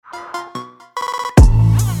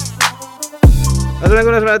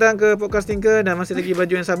Assalamualaikum, selamat datang ke Podcast Tinker. Dan masih lagi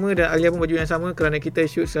baju yang sama dan Alia pun baju yang sama kerana kita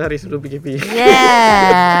shoot sehari sebelum PKP.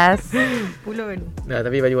 Yes. Pulun. Nah,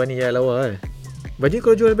 tapi baju Wani je lawa kan. Baju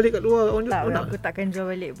kau jual balik kat luar orang Tak, nak? aku takkan jual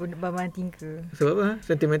balik pun Barang Tinker. Sebab apa?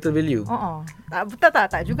 Sentimental value.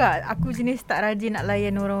 Tak juga. Aku jenis tak rajin nak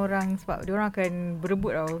layan orang-orang sebab diorang akan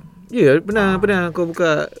berebut tau. Ya, pernah kau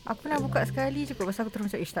buka. Aku pernah buka sekali cukup pasal aku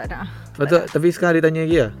terus macam tak nak. Betul, tapi sekarang dia tanya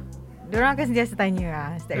lagi lah. Diorang akan sentiasa tanya lah.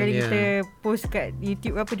 Setiap kali Tanya. kita post kat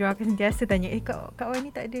YouTube ke apa, diorang akan sentiasa tanya, Kak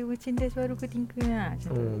Wani tak ada merchandise baru ke Tinker lah? Macam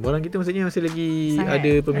tu. Barang kita maksudnya masih lagi Sangat.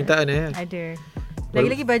 ada permintaan Ada.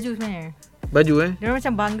 Lagi-lagi baju sebenarnya. Baju Diorang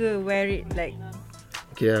macam bangga wear it like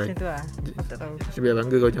Okay lah. macam tu lah. Aku tak tahu. Sebiar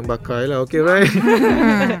bangga kau macam bakar lah. Okay, right.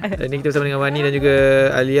 Dan ni kita bersama dengan Wani dan juga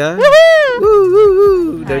Alia.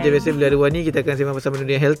 Dan macam biasa bila ada Wani, kita akan sembang pasal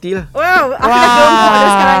benda yang healthy lah. Wow, aku dah gemuk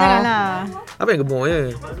dah sekarang, janganlah. Apa yang gemuk je?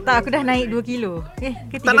 Tak, aku dah naik 2 kilo.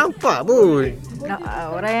 Tak nampak pun.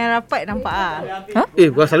 Orang yang rapat nampak ah.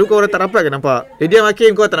 Kau selalu kau orang tak rapat kan nampak? Dia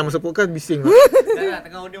makin kau tak nak masuk podcast bising.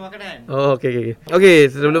 Tengah order makanan. Oh, okay. Okay,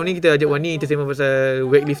 sebelum ni kita ajak Wani kita sembang pasal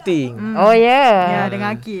weightlifting. Oh yeah. Ya,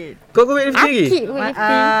 dengan Akid. Kau weightlifting lagi? Akid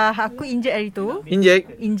weightlifting. Aku injured hari tu. Inject?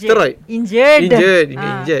 Injured. Steroid? Injured.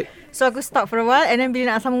 Inject. So aku stop for a while and then bila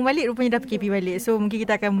nak sambung balik rupanya dah PKP balik. So mungkin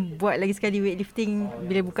kita akan buat lagi sekali weightlifting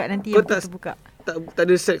bila buka nanti. Kau Yang tak- tu buka. Tak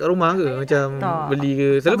ada set kat rumah ke? Macam Tak. beli ke?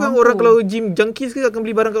 Selalu Tak kan mampu. orang kalau gym junkies ke akan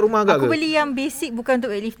beli barang kat rumah agak Aku ke? beli yang basic bukan untuk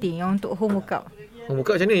weightlifting, yang untuk home workout. Oh,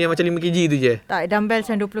 buka macam mana? Yang macam 5 kg tu je? Tak, dumbbell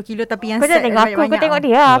macam 20 kilo tapi yang Kau set dah tengok aku, kau tengok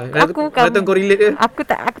dia. Aku Datang kau relate ke? Aku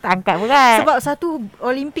tak angkat berat. Sebab satu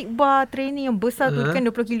Olympic bar training yang besar tu kan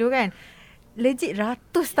 20 kilo kan. Legit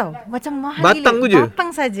ratus tau. Macam mahal Batang gila. tu je?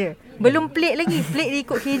 Batang saja. Belum plate lagi. Plate dia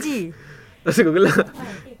ikut kg. Rasa kau gelak.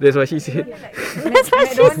 That's what she said.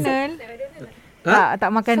 McDonald. Ha? Tak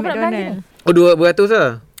makan Sebab McDonald. Oh, 200 lah.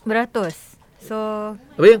 Beratus. So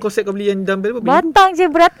Apa yang kau set kau beli yang dumbbell apa? Beli? Batang je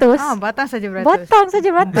beratus. batang saja beratus. Batang saja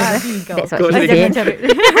beratus. Kau. That's Kau what she Jangan said. carut.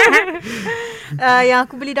 Yang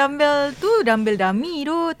aku beli dumbbell tu dumbbell dummy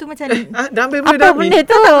tu macam Dumbbell boleh Apa dummy? benda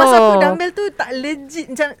tu? tak masa aku dumbbell tu tak legit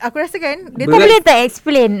macam aku rasa kan dia Kau Berat. boleh tak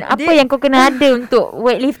explain apa Dia- yang kau kena ada untuk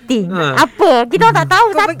weightlifting? Ha. Apa? Kita orang tak tahu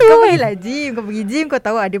satu. Kau pergilah gym. Kau pergi gym kau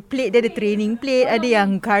tahu ada plate. Dia ada training plate. Ada yang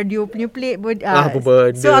cardio punya plate. Apa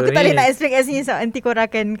benda So aku tak boleh ni? nak explain kat sini. So nanti korang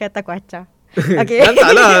akan kata aku acah. Okay.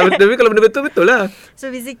 Tak lah. Tapi kalau benda betul lah. So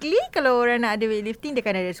basically kalau orang nak ada weightlifting dia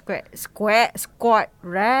kan ada squat,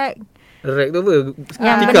 rack. Rack tu apa?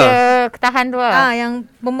 Yang Tika? benda ketahan tu lah. Yang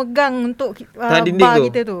pemegang untuk Tahan dinding bar tu?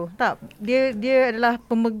 kita tu. Tak, dia adalah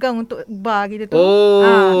pemegang untuk bar kita tu.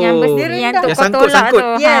 Oh. Yang besi Dia yang rendah. untuk Yang kau tolak sangkut-sangkut.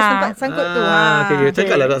 tu. Yes, tempat sangkut tu. Okay.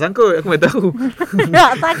 Cakap lah tak sangkut. Aku mana tahu.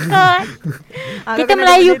 Tak takut. Kau Kita kena ada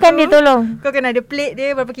melayukan benda dia tu. tolong. Kau kena ada plate dia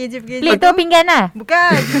berapa kg per kg. Plate tu pinggan lah.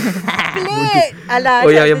 Bukan. Plate. Alah.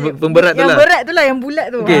 Oh, cakap yang tu- pemberat tu lah. Yang berat tu lah, yang bulat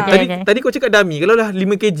tu. Okay, Okay, tadi kau cakap dummy. Kalau lah 5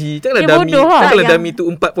 kg, cakaplah Dia dummy. bodoh lah. Cakaplah Yang- dummy tu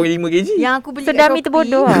 4.5 kg. Yang aku beli So kat dummy tu Shopee,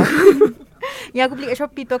 bodoh lah. Yang aku beli kat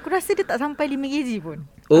Shopee tu, aku rasa dia tak sampai 5 kg pun.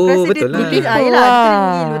 Oh, aku rasa betul dia lah. tipis. Betul Yelah, lah. dia kena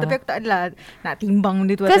kilo. Tapi aku tak adalah nak timbang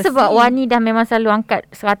benda tu Ke atas sebab ni. Wani dah memang selalu angkat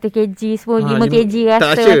 100 kg semua 5 lima- kg tak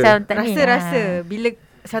rasa rasa. macam tak ni. Rasa-rasa. Bila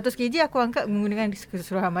 100 kg aku angkat menggunakan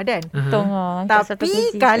keseluruhan badan. Tolong angkat 1 Tapi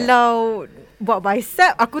kg. kalau buat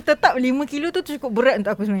bicep, aku tetap 5 kilo tu cukup berat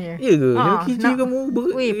untuk aku sebenarnya. Ya ke? 5 Ah, kg nak- kamu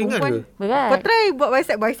berat? Weh, Ingat perempuan ke? Berat. Kau try buat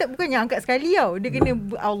bicep. Bicep bukannya angkat sekali tau. Dia kena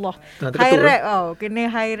Allah. terketuk High lah. rep tau. Kena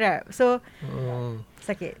high rep. So Oh.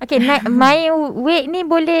 sakit. Okay, main weight ni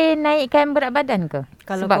boleh naikkan berat badan ke?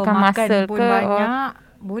 Kalau Sebabkan kau makan muscle pun ke? banyak,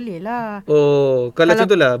 boleh lah. Oh, kalau Kalau-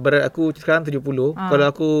 contohlah berat aku sekarang 70. Ah. Kalau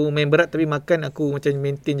aku main berat tapi makan aku macam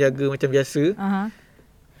maintain jaga macam biasa, Aha.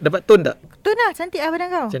 dapat tone tak? Tu lah, cantik lah badan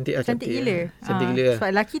kau. Cantik lah, cantik gila. lah. Cantik gila lah. Sebab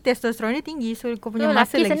lelaki testosteron dia tinggi. So kau punya So, muscle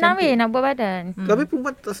lelaki lagi senang cantik. weh nak buat badan. Tapi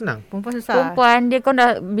perempuan tak senang. Perempuan susah. Perempuan dia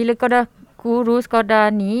bila kau dah kurus, kau dah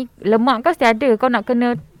ni, lemak kau mesti ada. Kau nak kena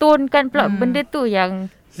tonekan pula benda tu yang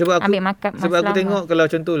Sebab aku ambil makan sebab aku masalah. tengok kalau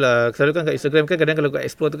contohlah selalu kan kat Instagram kan kadang kalau kau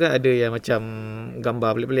explore tu kan ada yang macam gambar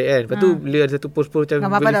pelik-pelik kan. Lepas tu bila ada satu post-post macam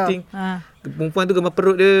Gambar apa tau? weightlifting, perempuan tu gambar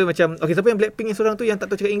perut dia macam okey siapa yang Blackpink yang seorang tu yang tak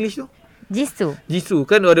tahu cakap English tu? Jisoo. Jisoo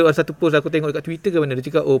kan ada satu post aku tengok dekat Twitter ke mana dia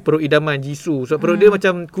cakap oh perut idaman Jisoo. Sebab perut dia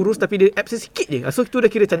macam kurus tapi dia abs dia sikit je. So tu dah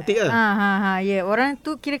kira cantik lah. Ya, orang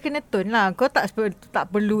tu kira kena tone lah. Kau tak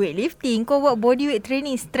perlu weightlifting. Kau buat body weight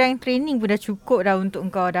training, strength training pun dah cukup dah untuk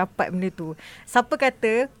kau dapat benda tu. Siapa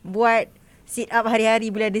kata buat sit up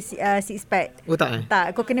hari-hari bila ada six pack? Oh tak eh?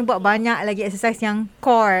 Tak, kau kena buat banyak lagi exercise yang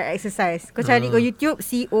core exercise. Kau cari kat YouTube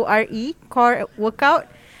CORE, core workout.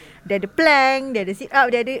 Dia ada plank, dia ada sit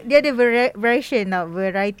up, dia ada variation tau,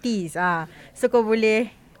 varieties. So kau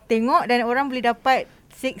boleh tengok dan orang boleh dapat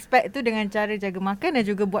six pack tu dengan cara jaga makan dan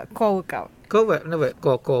juga buat core workout. Kau buat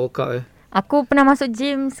core workout Aku pernah masuk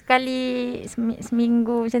gym sekali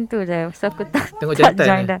seminggu macam tu je. So aku tak Tengok tak jantan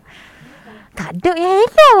join dah. Tak ada yang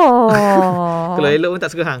elok. Kalau elok pun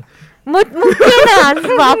tak suka hang. Mungkin lah.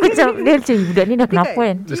 Sebab aku macam dia macam budak ni dah kenapa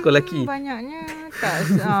kan. Dia sekolah lelaki. Banyaknya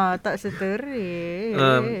tak seterik.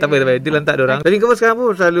 Tak apa. Dia lantak dia orang. Tapi kau sekarang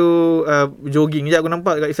pun selalu jogging je. Aku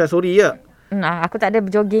nampak kat Insta story je. Aku tak ada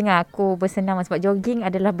jogging lah. Aku bersenam sebab jogging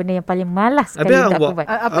adalah benda yang paling malas sekali Habis untuk awak aku buat.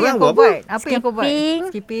 Apa Abang yang buat kau buat? Apa yang kau buat? Skipping.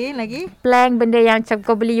 Skipping lagi? Plank, benda yang macam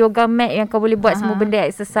kau beli yoga mat yang kau boleh buat semua benda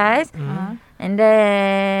exercise. And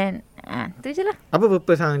then tu je lah. Apa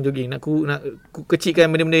purpose hang jogging? Nak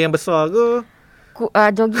kecilkan benda-benda yang besar ke?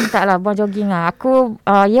 Jogging tak lah. Buat jogging lah. Aku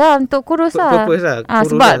untuk kurus lah. Purpose lah.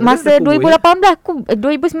 Kurus Sebab lah. masa Tapi dah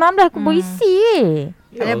 2019 aku berisi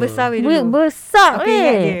Ada besar weh dulu. besar Aku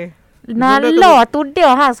ingat dia. Nala tu dia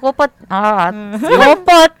seropot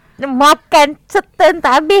makan certain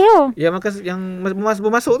tak habis tu. Yang makan yang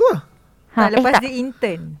bermasuk tu lah. Lepas tak. dia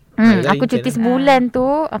intern. Aku intern cuti lah. sebulan tu.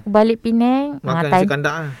 Aku balik Penang. Makan nasi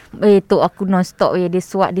kandak lah. Tu aku non-stop dia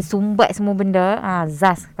suat, dia sumbat semua benda.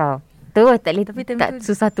 Zas kau. Tu tak boleh. Tapi time Tak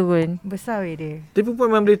tu susah turun. besar weh dia. Tapi perempuan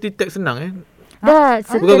memang boleh detect senang Dah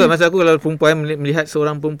Bukan masa aku kalau perempuan melihat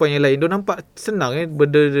seorang perempuan yang lain, dia nampak senang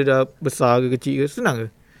benda dia dah besar ke kecil ke, senang ke?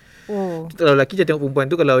 Oh. Kalau lelaki je tengok perempuan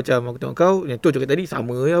tu, kalau macam aku tengok kau, yang tu cakap tadi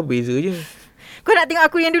sama je, beza je. Kau nak tengok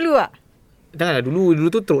aku yang dulu tak? Janganlah dulu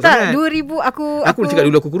tu teruk Tak, sangat. 2000 Aku cakap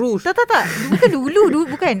dulu aku kurus. Tak. Bukan dulu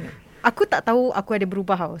bukan. Aku tak tahu aku ada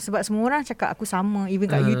berubah tau. Sebab semua orang cakap aku sama. Even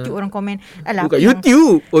kat YouTube orang komen. Alah, Bukan apa yang-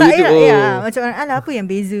 YouTube. Oh, tak, YouTube. ya. Macam alah apa yang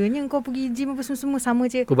bezanya kau pergi gym apa semua sama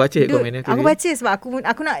je. Kau baca komen Aku baca sebab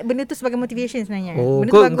aku nak benda tu sebagai motivation sebenarnya. Oh, benda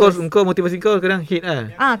tu bagus. kau motivasi kau kadang hit lah.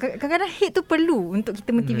 Kadang-kadang hate tu perlu untuk kita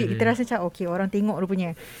motivate. Kita rasa macam okay, orang tengok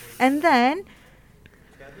rupanya. And then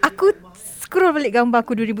aku scroll balik gambar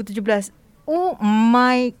aku 2017. Oh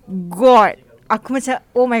my god. Aku macam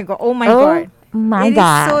oh my god. My It is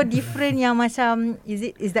God. so different yang macam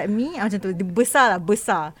is that me? Macam tu. Dia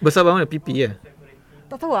besar. Besar banget pipi ya.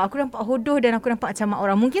 Tak tahu, aku nampak hodoh dan aku nampak macam mak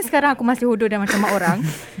orang. Mungkin sekarang aku masih hodoh dan macam mak orang.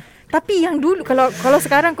 Tapi yang dulu kalau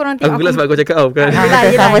sekarang korang Aku tengok gelas sebab kau cakap bukan.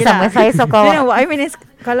 Sama-sama. Saya sok kau. You know what I mean is,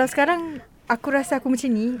 kalau sekarang aku rasa aku macam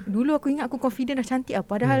ni, dulu aku ingat aku confident dah cantik lah.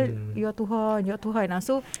 Padahal ya Tuhan.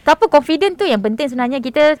 So Tak apa, confident tu yang penting sebenarnya.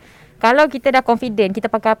 Kalau kita dah confident, kita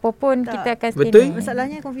pakai apa pun, Tak. kita akan Betul. standing.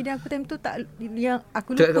 masalahnya confident aku time tu tak, yang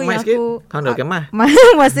aku Cakap lupa kat mic yang sikit. aku Kau dah kemah.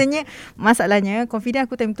 Masalahnya confident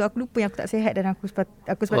aku time tu aku lupa yang aku tak sihat dan aku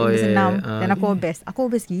sepatutnya bersenam dan aku obes. Aku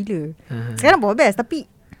obes gila. Sekarang pun obes tapi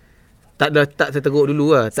Tak seteruk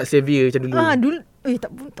dulu lah. Tak severe macam dulu. dulu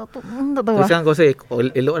tak tahu Terus lah. sekarang kau say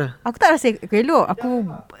elok lah. Aku tak rasa elok. Aku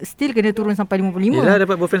still kena turun sampai 55. Yelah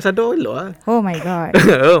dapat boyfriend sadar elok lah. Oh my god.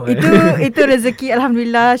 Oh my. itu rezeki,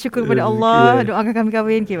 alhamdulillah, syukur kepada Allah. Doakan kami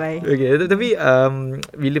kahwin. Okay, bye. Okay, tapi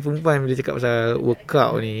bila perempuan bila cakap pasal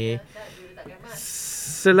workout ni,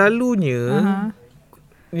 selalunya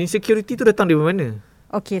insecurity tu datang dari mana?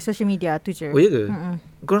 Okay, social media tu je. Oh ya ke?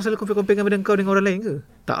 Korang selalu compare-comparekan badan kau dengan orang lain ke?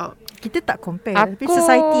 Tak. Kita tak compare, tapi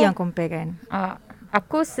society yang compare kan.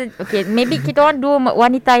 Okay, maybe kita orang dua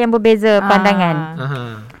wanita yang berbeza pandangan.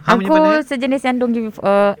 Hang punya Aku pandangan? sejenis yang don't give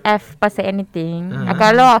F pasal anything.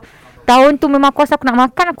 Kalau tahun tu memang aku rasa aku nak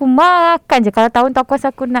makan, aku makan je. Kalau tahun tu aku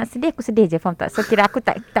rasa aku nak sedih, aku sedih je. Faham tak? So kira aku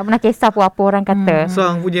tak pernah kisah pun apa orang kata. So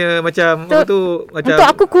hang punya macam So, apa tu macam Untuk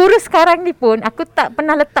aku kurus sekarang ni pun, aku tak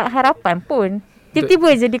pernah letak harapan pun.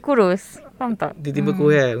 Tiba-tiba je dikurus. Faham tak? tiba-tiba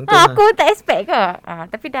kurang. Untung lah. Aku tak expect ke.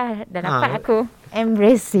 Tapi dah dapat aku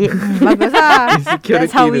embrace it. Bagus lah. Insecurity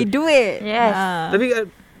That's how we tu. do it. Yes. Tapi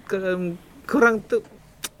korang tu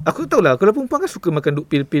aku tahu lah kalau perempuan kan suka makan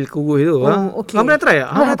pil-pil kurus tu. okay. Hang pernah try tak?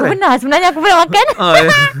 Hang pernah Aku try? pernah. Sebenarnya aku pernah makan.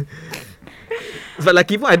 Sebab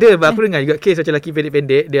lelaki pun ada. Aku dengar juga kes macam lelaki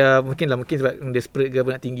pendek-pendek. Dia mungkin sebab desperate ke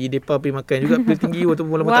nak tinggi. Dia pergi makan juga pil tinggi. Waktu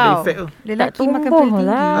lama tak ada efek tu. Lelaki Tak makan tumbuh pil tinggi.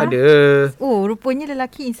 lah. Ada. Oh, rupanya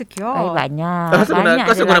lelaki insecure. Banyak.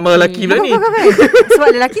 Kenapa kau nak marah lelaki pula ni? Bukan. Sebab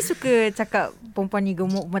lelaki suka cakap perempuan ni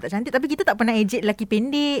gemuk, perempuan tak cantik. Tapi kita tak pernah ejek lelaki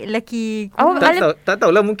pendek, lelaki Awak Tak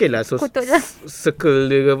tahulah mungkin lah. So, kutuk je. circle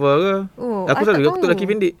dia ke apa ke. Oh, Aku I tak selalu tahu. kutuk lelaki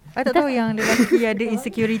pendek. I tak tahu yang lelaki ada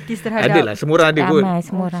insecurities terhadap. Adalah. Semua orang ada kot. Ramai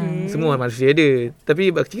semua orang. Semua manusia ada.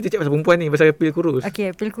 Tapi kita cakap pasal perempuan ni. Pasal pil kurus.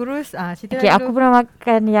 Okay, pil kurus. Cerita Okay, aku pernah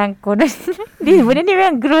makan yang konon benda ni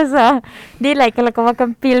memang gross lah. Dia like kalau kau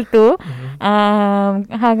makan pil tu,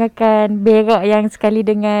 hang akan berak yang sekali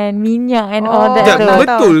dengan minyak and all that Sekejap, tu. tahu.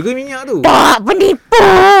 betul ke minyak tu? Tak, penipu.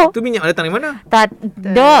 Tu minyak datang dari mana? Tak,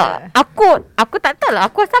 aku tak tahu lah.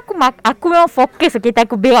 Aku rasa aku memang fokus. Okay,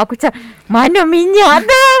 aku berak. Aku macam, mana minyak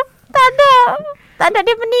tu? Tak ada. Tak ada,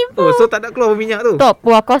 dia penipu. Oh, so tak nak keluar minyak tu? Tak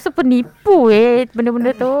pun, aku rasa penipu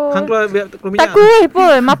benda-benda tu. Hang keluar minyak? Tak kuih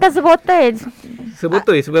pun, makan sebotol.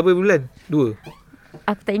 Sebotol seberapa bulan? 2?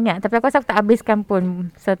 Aku tak ingat, tapi aku rasa aku tak habiskan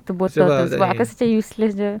pun satu botol Sebab tu. Sebab aku rasa macam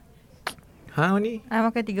useless je. Ha ni? I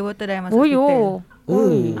makan 3 botol dah masuk hospital.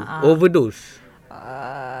 Overdose.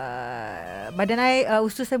 Badan I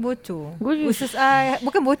usus saya bocor. Uish. Usus I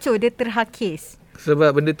bukan bocor, dia terhakis.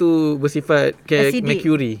 Sebab benda tu bersifat Acidic.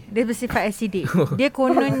 mercury. Dia bersifat acidic. Dia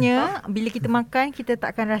kononnya bila kita makan kita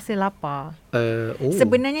takkan rasa lapar.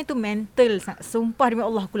 Sebenarnya tu mental. Sumpah demi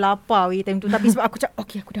Allah aku lapar time tu. Tapi sebab aku cakap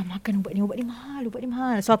okay aku dah makan ubat ni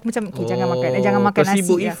mahal. So aku macam okay, jangan makan nasi.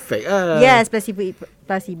 Placebo effect lah. Yes,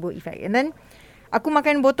 placebo effect. And then aku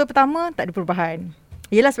makan botol pertama tak ada perubahan.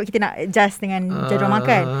 Yelah sebab kita nak adjust dengan jadual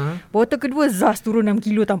makan. Botol kedua zas turun 6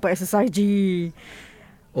 kilo tanpa exercise je.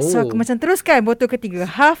 So aku macam teruskan botol ketiga.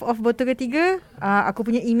 Half of botol ketiga aku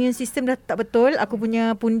punya immune system dah tak betul. Aku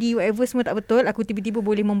punya pundi whatever semua tak betul. Aku tiba-tiba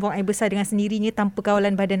boleh membuang air besar dengan sendirinya tanpa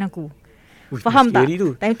kawalan badan aku. Faham tak?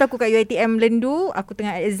 Tu. Time tu aku kat UiTM Lendu. Aku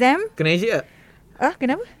tengah exam. Kena ejek tak?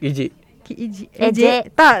 Kenapa? Ejek.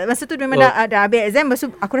 Ejek. Tak, masa tu memang dah habis exam. Lepas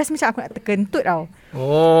tu aku rasa macam aku nak terkentut tau.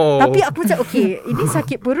 Tapi aku macam okay, ini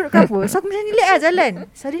sakit perut ke apa? So aku macam relax lah jalan.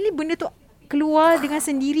 Suddenly benda tu keluar dengan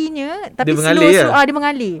sendirinya. Tapi dia mengalir slow dia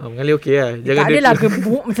mengalir. Mengalir okey lah. Tak adalah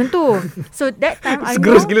gebuk macam tu. So that time I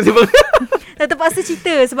know Segerus gila sebab dah terpaksa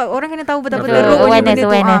cerita. Sebab orang kena tahu betapa Betul. teruk benda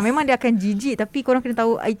tu. Awareness. Memang dia akan jijik. Tapi korang kena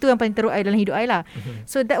tahu itu yang paling teruk dalam hidup I lah.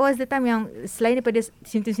 So that was the time yang selain daripada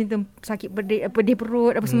simptom-simptom sakit pedih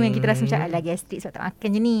perut apa semua yang kita rasa macam alah gastrik sebab tak makan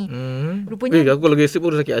je ni. Rupanya aku kalau gastrik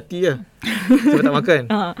pun sakit hati lah. Sebab tak makan.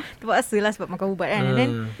 Terpaksa lah sebab makan ubat kan. And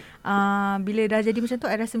then bila dah jadi macam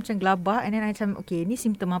tu I rasa macam gelabah. And then I macam okay ni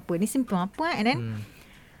simptom apa and then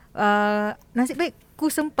nasib baik aku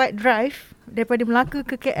sempat drive daripada Melaka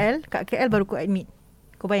ke KL. Kat KL baru aku admit.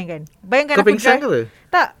 Kau bayangkan Kau aku pingsan drive ke apa?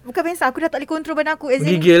 Tak, bukan pingsan. Aku dah tak boleh kontrol badan aku.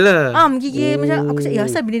 Menggigil lah. Menggigil macam aku cakap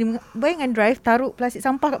asal benda ni. Bayangkan drive taruh plastik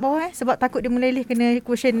sampah kat bawah sebab takut dia meleleh kena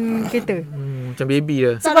cushion kereta. Macam baby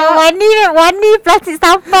lah. Sebab Wani plastik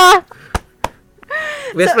sampah.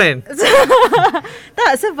 Best friend.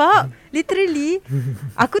 Tak, sebab literally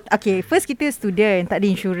aku first kita student, tak ada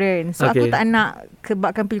insurance. So aku tak nak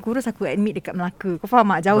kebabkan pil kurus aku admit dekat Melaka. Kau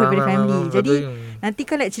faham tak? Jauh daripada family. Jadi nanti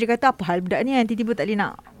kan lecturer kata apa hal budak ni tiba-tiba tak boleh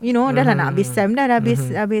nak dah lah nak habis SEM dah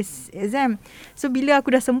habis exam. So bila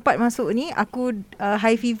aku dah sempat masuk ni, aku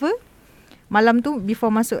high fever. Malam tu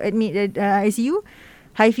before masuk admit ICU,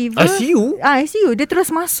 high fever. ICU? ICU. Dia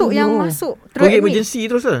terus masuk yang masuk. Terus pergi emergency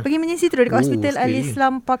terus lah? Pergi emergency terus dekat hospital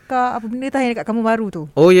Al-Islam Pakar apa benda tu yang dekat Kampung Baru tu.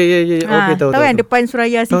 Oh ya. Okay, tahu. Tahu kan depan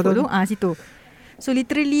Suraya situ tu. Situ. So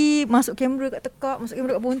literally masuk kamera kat tekak, masuk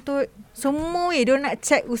kamera kat buntut. Semua dia nak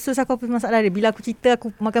check usus aku apa masalah dia. Bila aku cerita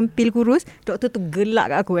aku makan pil kurus, doktor tu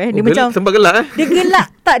gelak kat aku Dia macam sempat gelak Dia gelak.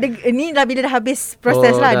 Tak ni dah bila dah habis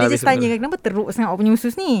proses lah. Dia just tanya kenapa teruk sangat awak punya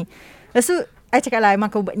usus ni. Lepas tu I cakap lah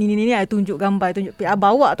makan ubat ni I tunjuk gambar, tunjuk pil.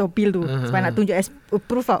 Bawa tau pil tu sebab nak tunjuk as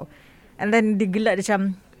proof tau. And then dia gelak dia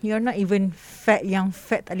macam you're not even fat. Yang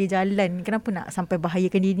fat tak boleh jalan. Kenapa nak sampai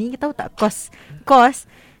bahayakan diri ni? Kita tahu tak kos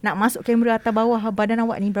nak masuk kamera atas bawah badan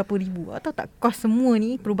awak ni berapa ribu? Tahu tak kos semua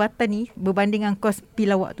ni perubatan ni berbanding dengan kos pil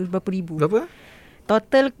awak tu berapa ribu? Berapa?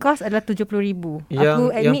 Total kos adalah 70,000. Aku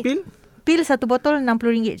admit yang pil satu botol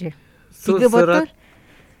RM60 je. So, 3 botol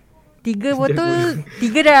 3 botol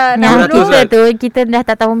 3 dah Yang 60 tu kita dah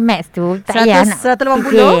tak tahu max tu. Tak payah nak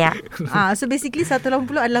 180. So basically 180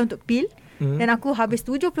 adalah untuk pil. Dan aku habis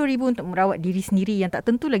 70,000 untuk merawat diri sendiri yang tak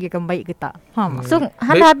tentu lagi akan baik ke tak. Faham? So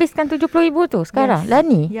Han dah habiskan 70,000 tu sekarang. Lah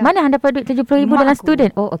ni. Mana Han dapat duit 70,000 dalam student?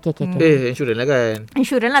 Oh okay. Insurans lah kan.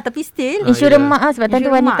 Insurans lah tapi still Insurans mak sebab tentu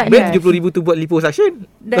wanita Bet 70,000 tu buat liposuction.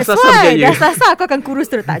 That's why. Dah sasar aku akan kurus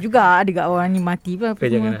terus. Tak juga. Ada kat orang ni mati pun.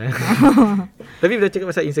 Jangan. Tapi bila cakap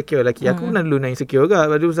pasal insecure lelaki, aku pernah dulu nak insecure juga.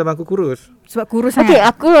 Dulu sama aku kurus. Sebab kurus sangat. Okay,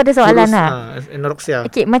 aku ada soalan lah. Anorexia.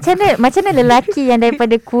 Okay, macam mana lelaki yang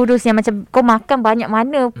daripada kurus yang macam kau makan banyak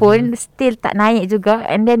mana pun still tak naik juga,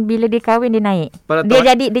 and then bila dia kahwin dia naik.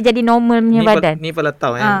 Dia jadi normal punya badan. Ni pala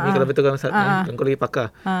tahu ni kalau betul kan kau lagi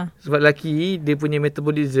pakar. Sebab lelaki dia punya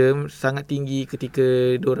metabolism sangat tinggi ketika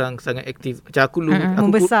diorang sangat aktif. Macam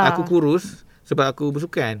aku kurus sebab aku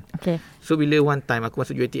bersukan. Okay. So bila one time aku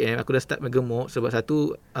masuk UiTM, aku dah start gemuk sebab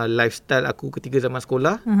satu lifestyle aku ketika zaman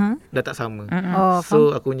sekolah dah tak sama.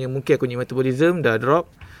 So mungkin aku punya metabolism dah drop.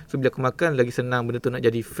 So bila aku makan lagi senang benda tu nak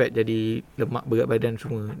jadi fat, jadi lemak berat badan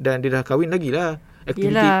semua. Dan dia dah kahwin lagi lah.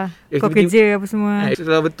 Yelah, kau kerja apa semua.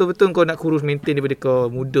 Kalau betul-betul kau nak kurus maintain daripada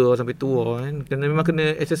kau muda sampai tua kan, memang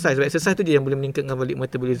kena exercise. Sebab exercise tu je yang boleh meningkatkan balik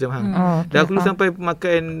metabolism hang. Dan aku dulu sampai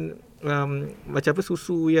makan macam apa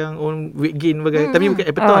susu yang orang weight gain bagai, tapi bukan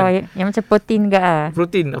Appleton. Yang macam protein ke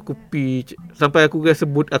Protein aku sampai aku rasa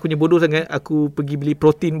aku punya bodoh sangat, aku pergi beli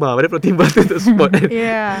protein bar. Padahal protein bar tu untuk sport kan.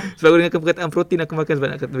 Sebab aku dengan perkataan protein aku makan sebab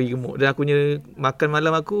nak bagi gemuk. Dan aku punya makan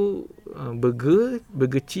malam aku burger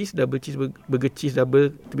cheese double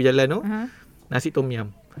tepi jalan tu. Nasi tom yum.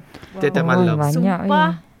 Tiap-tiap malam.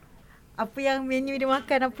 Sumpah. Apa yang menu dia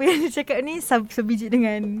makan, apa yang dia cakap ni sebiji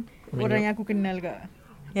dengan orang yang aku kenal kak.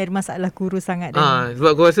 Yang ada masalah kurus sangat. Sebab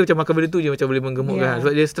aku rasa macam makan benda tu je macam boleh menggemukkan.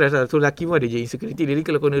 Sebab dia stres lah. So lelaki pun ada je insecurity. Jadi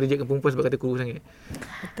kalau kau nak rejectkan perempuan sebab kata kurus sangat.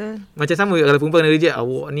 Betul. Macam sama kalau perempuan kena reject,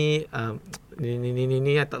 awak ni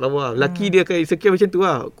ni tak tahu lah. Lelaki dia akan insecure macam tu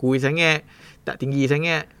lah. Kurus sangat, tak tinggi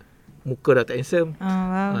sangat, muka dah tak handsome.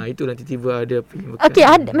 Itu nanti tiba ada Okay,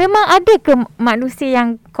 memang ada ke manusia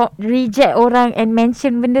yang reject orang and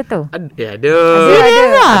mention benda tu? Ada. Ada.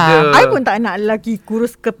 I pun tak nak lelaki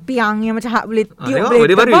kurus kepiang yang macam hak boleh tiup boleh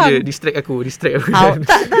dia baru terbang. je distract aku.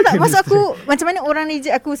 Tak maksud aku macam mana orang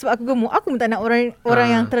reject aku sebab aku gemuk. Aku pun tak nak orang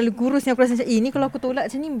yang terlalu kurus yang aku rasa macam ni kalau aku tolak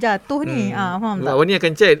macam ni jatuh ni. Faham tak? Wani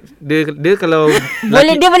akan chat dia kalau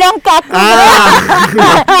dia boleh angkat aku.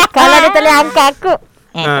 Kalau dia tak boleh angkat aku.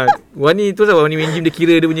 Wani tu sebab Wani main gym dia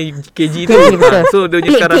kira dia punya kg tu. So dia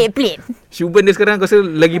punya sekarang Syuban dia sekarang aku rasa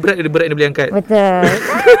lagi berat dia boleh angkat. Betul.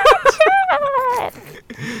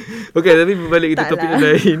 Okay, tapi berbalik kita topik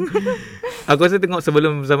lain. Aku rasa tengok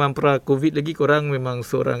sebelum zaman pra-Covid lagi korang memang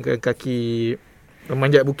seorang kaki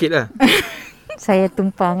memanjat bukit lah. Saya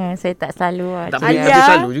tumpang saya tak selalu lah. Tak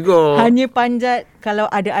selalu juga. Hanya panjat kalau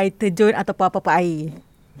ada air terjun atau apa-apa air.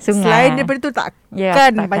 Sungai. Selain daripada tu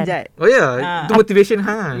takkan panjat. Oh ya, itu motivation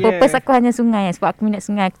hang. Purpose aku hanya sungai sebab aku minat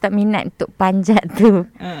sungai. Aku tak minat untuk panjat tu.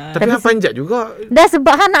 Tapi hang panjat juga. Dah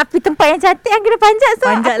sebab hang nak pergi tempat yang cantik hang kena panjat. So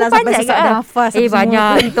panjat lah sampai sesak nafas.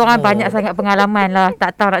 Banyak. Kita orang banyak sangat pengalaman lah.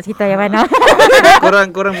 Tak tahu nak cerita yang mana.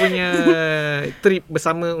 Korang punya trip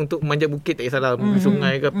bersama untuk memanjat bukit tak kisahlah. Pergi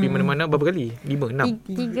sungai ke pergi mana-mana berapa kali? 5,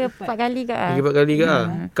 6? 3-4 kali ke? 3-4 kali ke?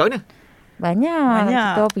 Kau mana? Banyak.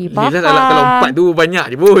 Kita pergi Pahang. Kalau 4 tu banyak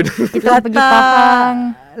je pun. Kita pergi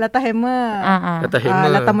Pahang. Latah Hammer.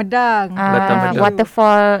 Latah Medang.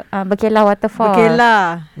 Waterfall. Berkelah waterfall.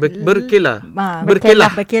 Berkelah.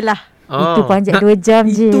 Itu panjat 2 jam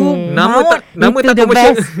je. Nama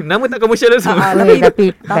tak komersial langsung.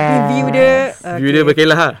 Tapi view dia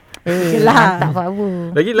berkelah lah. Mantap Pak Bu.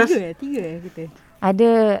 Lagi last? 3 kita.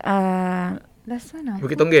 Ada last mana?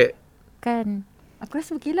 Bukit Tonggek. Kan. Aku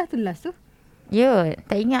rasa Berkelah tu last tu. Ya,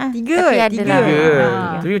 tak ingat. 3.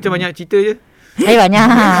 Tapi macam banyak cerita je.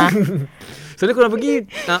 Banyak. Selalu korang pergi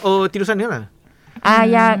tidur sana lah.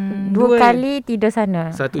 Yang 2 kali tidur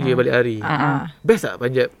sana. 1 je balik hari. Best tak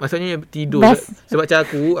panjat? Maksudnya tidur. Sebab macam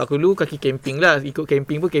aku dulu kaki camping lah. Ikut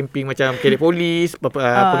camping pun camping macam kedai polis,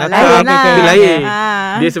 pengatam, dia lain.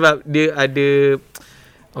 Dia sebab dia ada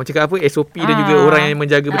orang cakap apa SOP dan juga orang yang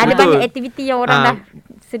menjaga betul-betul. Ada banyak aktiviti yang orang dah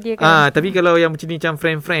sediakan. Tapi kalau yang macam ni macam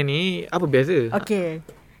friend-friend ni apa biasa? Okay,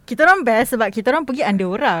 kita orang best sebab kita orang pergi under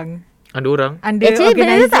orang. Actually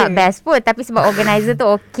benda tu tak best pun. Tapi sebab organizer tu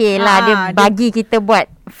okay lah. Dia bagi kita buat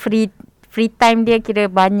free time dia kira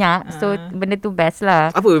banyak. So benda tu best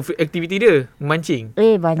lah. Apa aktiviti dia? Memancing?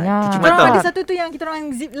 Banyak. Kita orang ada satu tu yang kita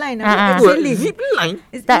orang zip line. Zip line?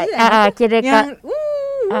 Kira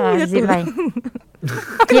zip line.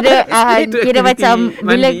 Kira macam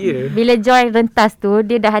bila join rentas tu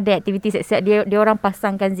dia dah ada aktiviti siap-siap. Dia orang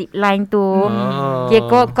pasangkan zip line tu.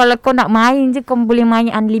 Kalau kau nak main je kau boleh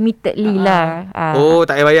main unlimitedly lah.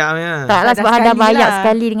 Tak payah bayar punya. Tak lah sebab anda bayar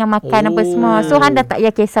sekali dengan makan apa semua. So hang dah tak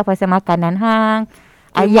payah kisah pasal makanan hang.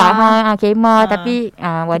 Ayah hang kemah tapi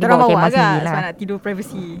kita orang bawa agak sebab nak tidur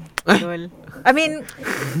privacy. Betul. I mean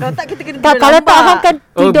kalau tak kita kena tidur kalau tak hang kan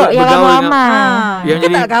tidur yang ramai.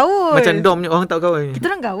 Kita tak gaul. Macam dom ni orang tak gaul. Kita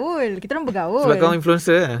orang gaul. Kita orang bergaul. Sebab kau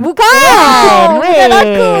influencer. Bukan. Bukan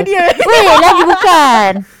aku dia. Lagi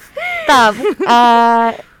bukan. Tak.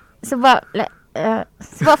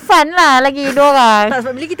 Sebab fun lah lagi dua orang. Tak,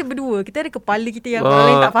 sebab bila kita berdua kita ada kepala kita yang orang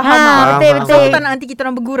lain tak faham. Betul. So aku tak nak nanti kita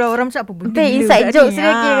orang bergurau. Orang macam apa benda. Betul, inside jokes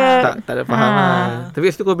dia kira. Tak ada faham lah. Tapi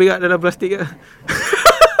kat situ kau berak dalam plastik ke?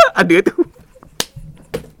 Ada tu.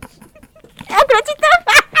 Aku nak cerita.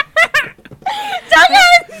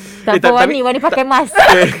 Jangan. Tak apa Wani pakai mask.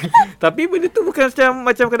 Tapi benda tu bukan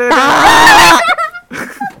macam kadang-kadang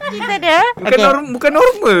kita dia. Bukan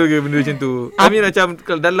normal ke benda macam tu? I mean macam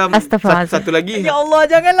dalam satu lagi. Ya Allah,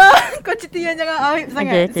 janganlah. Kau cerita yang jangan aib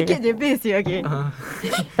sangat. Sikit je base je. Okay.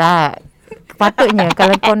 Tak. Patutnya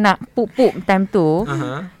kalau kau nak pup time tu,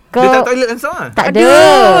 Dia tak toilet langsung lah. Tak ada.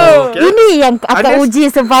 Ini yang akan uji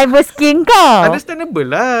survival skill kau. Understandable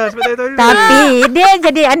lah sebab tak ada toilet. Tapi dia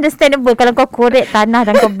jadi understandable kalau kau korek tanah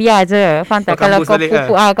dan kau biar je. Faham tak? Kau Kalau kambus kau balik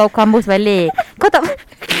pupuk kau kambus balik. Kau tak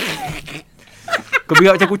Kau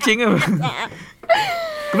berak macam kucing ke?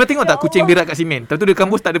 Kau pernah tengok tak kucing berak kat simen? Lepas tu dia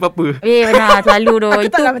kambus tak ada apa-apa. benar selalu tu.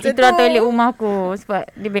 Itulah tu. toilet rumah aku sebab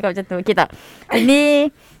dia berak macam tu. Okey tak?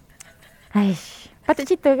 Ini patut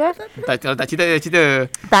cerita ke? Kalau tak cerita.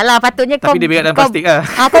 Taklah, patutnya Tapi dia berak dalam plastik lah.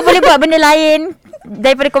 Kau boleh buat benda lain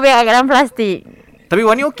daripada kau berak kat dalam plastik. Tapi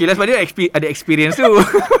Wani okey lah sebab dia ada experience tu.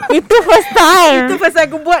 Itu first time. Itu pasal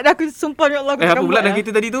aku buat aku sumpah ya Allah aku Apa takkan pula buat dah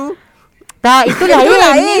kita tadi tu? Tak, itu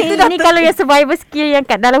lain. Itu dah Ini kalau yang survival skill yang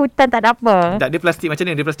kat dalam hutan tak ada apa. Tak, dia plastik macam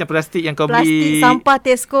ni. Dia plastik yang kau Plastik beli. sampah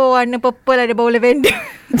Tesco warna purple ada bau lavender.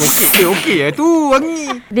 Okey lah tu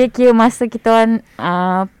wangi. Dia kira masa kita orang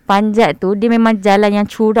panjat tu, dia memang jalan yang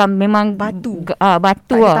curam, memang Batu.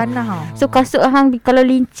 Batu Tak ada lah. tanah. So kasut hang kalau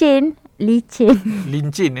licin.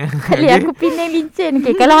 Lincin. Kali aku Penang licin.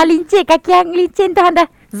 Okay, kalau hang licin, kaki hang licin tu hang dah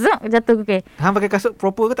jatuh. Okay. Hang pakai kasut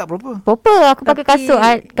proper ke tak proper? Proper, aku pakai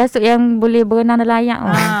Tapi- kasut yang boleh berenang dalam air.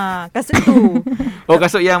 Kasut tu. Oh,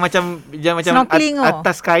 kasut yang macam Snorkeling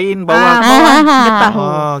atas kain bawah. Getah.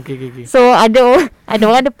 Oh, okey. So ada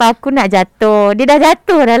orang depan aku nak jatuh. Dia dah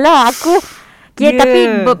jatuh dah lah. Aku kira Yeah. tapi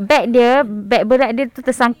beg berat dia tu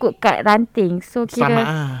tersangkut kat ranting. So Selamat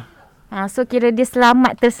kira so kira dia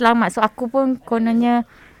terselamat. So aku pun kononnya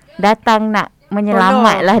datang nak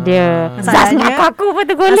menyelamat lah dia. Zaz Masalahnya- nak aku pun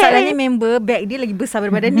tergolek. Masalahnya member beg dia lagi besar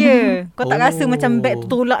daripada badan dia. Kau tak rasa macam beg tu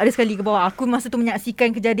tolak dia sekali ke bawah. Aku masa tu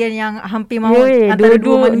menyaksikan kejadian yang hampir maut antara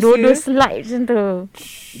dua manusia. Dua slide macam tu.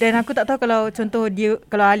 Dan aku tak tahu kalau contoh dia,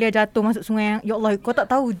 kalau Alia jatuh masuk sungai yang, ya Allah, kau tak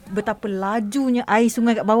tahu betapa lajunya air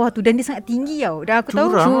sungai kat bawah tu. Dan dia sangat tinggi tau. Dan aku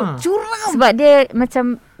tahu curam. Sebab dia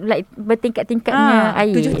macam like bertingkat-tingkatnya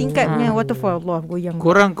air. 7 tingkatnya waterfall. Allah, goyang.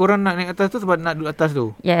 Korang nak naik atas tu sebab nak duduk atas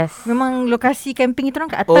tu. Yes. Memang lokasi camping itu orang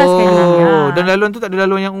kat atas kan. Dan laluan tu tak ada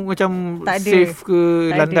laluan yang macam Tak ada. safe ke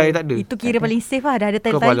landai tak ada. Itu kira paling safe lah. Dah ada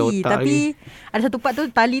Kepala tali-tali. otak Tapi ada satu part tu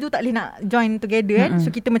tali tu tak boleh nak join together kan. So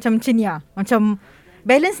kita macam lah. Macam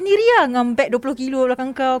balance sendiri lah dengan beg 20 kilo belakang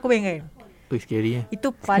kau. Kau bayangkan? Scary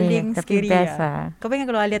Itu paling Tapi scary best lah. lah. Kau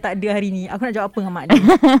bayangkan kalau Alia tak ada hari ni, aku nak jawab apa dengan mak dia?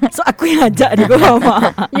 So aku yang ajak dia, kau faham tak?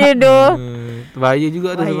 Ya doh. Bahaya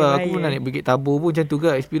juga tu Bahaya, sebab aku bahaya. pun nak naik Bukit Tabur pun macam tu ke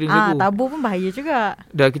experience aku. Tabur pun bahaya juga.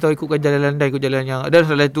 Dah kita ikutkan jalan landai, ikut jalan yang dan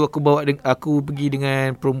salah tu aku pergi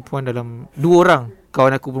dengan perempuan dalam 2 orang.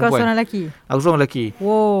 Kawan aku Kau perempuan. seorang lelaki? Aku seorang lelaki.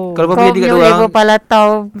 Wow. Kalau Kau pergi tiga punya orang. level palatau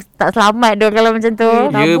tak selamat doh kalau macam tu.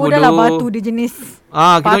 Ya, Tabur dah lah bodoh. batu dia jenis.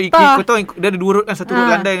 Kita patah. kau tahu dia ada 2 road kan, satu road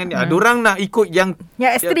landai kan. Ada orang nak ikut yang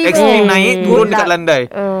Yang ekstrim. ekstrim naik turun Bulat. dekat landai.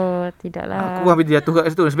 Oh, tidaklah. Aku hampir jatuh kat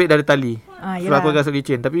situ sebab dah ada tali. Sebab Yelah. aku agak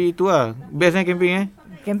licin. Tapi itu lah bestnya camping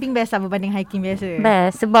Camping best lah berbanding hiking biasa.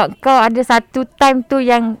 Best sebab kau ada satu time tu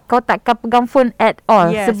yang kau takkan pegang phone at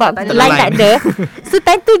all. Yes, sebab tak ada line line. tak ada. So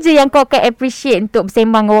time tu je yang kau akan appreciate untuk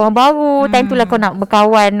bersembang dengan orang baru. Time tu lah kau nak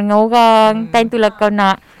berkawan dengan orang. Time tu lah kau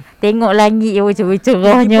nak tengok langit yang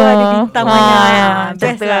cerah-cerahnya. Tiba-tiba ada bintang banyak. Macam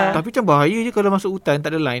Best tu lah. Tapi macam bahaya je kalau masuk hutan tak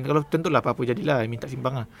ada line. Kalau tentulah apa-apa jadilah minta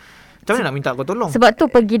simpang lah. Macam mana nak minta kau tolong? Sebab tu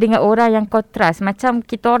pergi dengan orang yang kau trust. Macam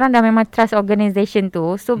kita orang dah memang trust organisation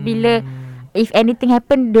tu. So bila if anything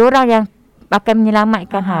happen, diorang yang akan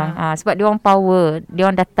menyelamatkan hang. Sebab diorang power.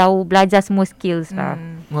 Diorang dah tahu belajar semua skills lah.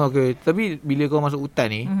 Okay. Tapi bila kau masuk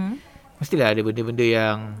hutan ni, mestilah ada benda-benda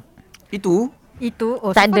yang itu. Itu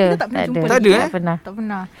Tak ada. tak pernah jumpa Tak lagi. ada, Tak pernah. Tak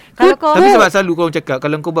pernah. Kalau kau Tapi sebab selalu kau cakap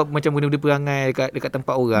kalau kau buat macam benda-benda perangai dekat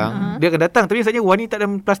tempat orang, dia akan datang. Tapi biasanya wanita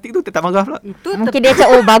dalam plastik tu tak marah pula. itu Mungkin dia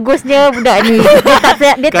cakap, oh bagusnya budak ni.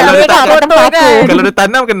 Dia tak Kalau dia cakap tak kat tempat aku. Kalau dia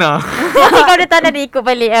tanam kena. Kalau dia tak ada dia ikut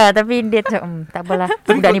balik. Tapi dia cakap, tak apalah.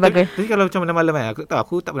 Budak ni bagus. Tapi kalau macam malam-malam kan,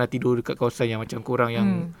 aku tak pernah tidur dekat kawasan yang macam korang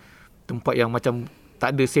yang tempat yang macam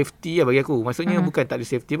tak ada safety lah bagi aku. Maksudnya bukan tak ada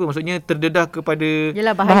safety apa. Maksudnya terdedah kepada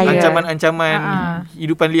Yelah, bahaya. ancaman-ancaman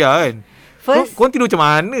hidupan liar kan. First, Kau tidur macam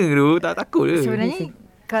mana tu? Tak takut ke? sebenarnya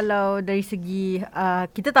kalau dari segi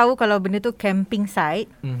kita tahu kalau benda tu camping site,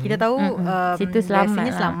 kita tahu Situ selamat biasanya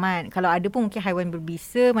lah. selamat. Kalau ada pun mungkin haiwan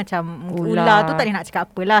berbisa macam Ular. ular tu tak boleh nak cakap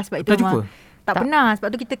apalah sebab itu Tak jumpa? tak pernah. Sebab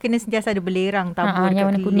tu kita kena sentiasa ada belerang tabur Yang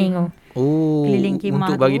warna kuning tu. Oh, keliling kemah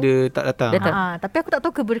untuk tu. bagi dia tak datang. Dia tak. Tapi aku tak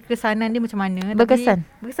tahu keberkesanan dia macam mana. Berkesan?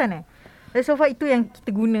 Berkesan Jadi so far itu yang kita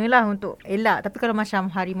gunalah untuk elak. Tapi kalau macam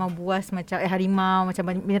harimau buas macam harimau macam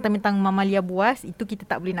bintang-bintang mamalia buas, itu kita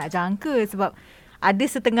tak boleh nak jangka sebab ada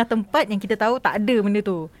setengah tempat yang kita tahu tak ada benda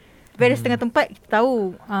tu. Tapi ada setengah tempat kita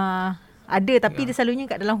tahu ada, tapi dia selalunya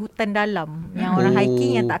kat dalam hutan dalam yang orang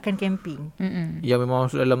hiking yang tak akan camping. Yang memang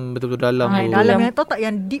masuk dalam betul-betul dalam tu. Dalam yang tahu tak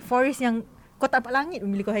yang deep forest yang kau tak dapat langit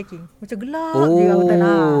bila kau hiking. Macam gelap je kat hutan.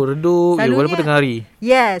 Redup je walaupun tengah hari.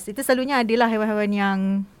 Yes, itu selalunya adalah haiwan-haiwan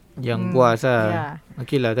yang puas lah. Yeah.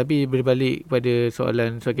 Okey lah, tapi berbalik pada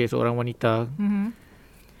soalan sebagai seorang wanita.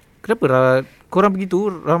 Kenapa korang begitu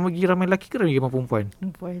ramai lelaki ke ramai perempuan?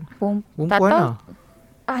 Perempuan lah.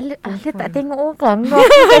 Ala tak tengok orang.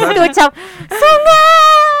 Aku macam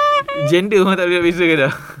sangat. Gender orang tak boleh beza ke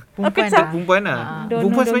dah? Perempuan lah.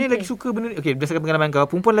 Perempuan sebenarnya lagi suka benda. Okay, berdasarkan pengalaman kau,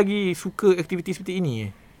 perempuan lagi suka aktiviti seperti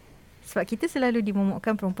ini. Sebab kita selalu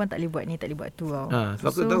dimomokkan perempuan tak boleh buat ni, tak boleh buat tu tau. Sebab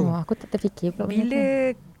aku tahu. Aku tak terfikir pula.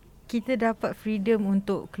 Bila kita dapat freedom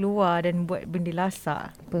untuk keluar dan buat benda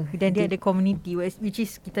lasak, dan dia ada community which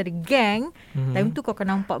is kita ada gang, time tu kau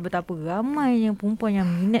akan nampak betapa ramai yang perempuan yang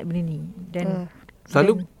minat benda ni. Dan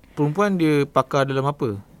selalu perempuan dia pakar dalam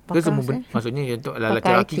apa? Ke semua maksudnya untuk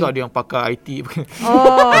lelaki kau ada yang pakar IT.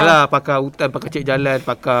 Alah, pakar hutan, pakar cek jalan,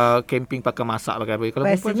 pakar camping, pakar masak, pakar apa. Kalau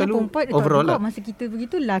perempuan selalu overall lah. Masa kita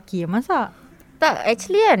begitu lelaki yang masak. Tak,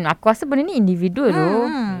 actually kan aku rasa benda ni individual tu.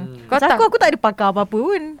 Aku tak ada pakar apa-apa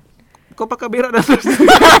pun. Kau pakar berak dah selesai.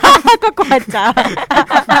 Kau kacau.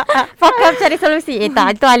 Pakar cari solusi.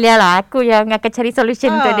 Tak, itu Alia lah. Aku yang akan cari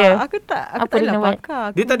solution untuk dia. Aku tak ada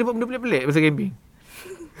pakar. Dia tak ada buat benda pelik-pelik pasal camping?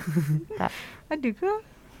 Tak. Ada ke?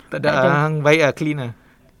 Tak ada. Baik lah, clean lah.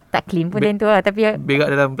 Tak clean pun dia tu lah. Tapi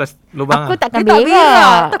berak dalam lubang aku lah. takkan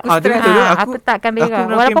berak. Aku takkan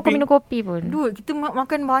berak. Walaupun aku minum kopi pun. Dude, kita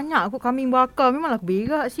makan banyak. Aku kambing bakar. Memanglah aku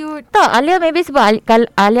berak siut. Tak, Alia maybe sebab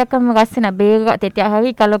Alia akan merasa nak berak tiap-tiap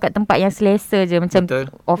hari kalau kat tempat yang selesa je. Macam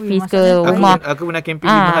office ke rumah. Aku pernah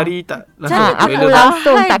camping 5 hari tak langsung. Aku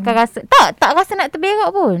langsung takkan rasa. Tak rasa nak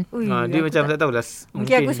terberak pun. Dia macam tak tahulah.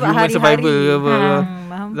 Mungkin aku sebab human hari-hari survival ke apa.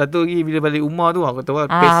 Satu lagi bila balik rumah tu aku tahu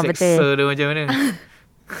pes seksa dia macam mana.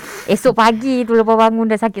 Esok pagi tu lepas bangun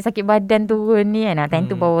dah sakit-sakit badan turun ni kan. Time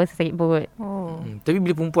tu bawa sakit perut. Tapi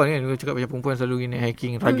bila perempuan kan, kau cakap macam perempuan selalu naik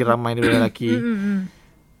hiking lagi ramai daripada lelaki.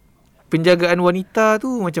 Penjagaan wanita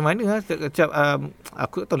tu macam mana?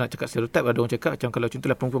 Aku tak tahu nak cakap stereotip. Ada orang cakap macam kalau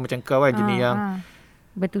contohlah perempuan macam kau kan, jenis yang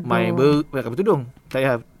bertudung. Main bertudung. Tak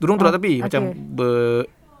payah tudung tu lah, tapi macam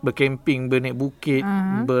bercamping, bernaik bukit,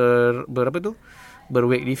 apa tu?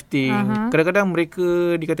 Berweightlifting. Kadang-kadang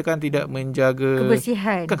mereka dikatakan tidak menjaga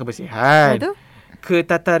kebersihan. Bukan kebersihan.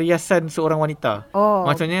 Ketatariasan seorang wanita.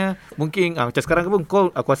 Maksudnya mungkin macam sekarang pun kau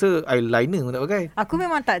aku rasa eyeliner pun tak pakai. Aku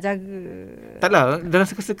memang tak jaga. Taklah, dalam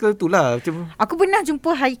circle tu lah. Macam aku pernah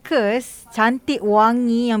jumpa hikers cantik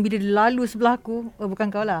wangi yang bila dia lalu sebelah aku, bukan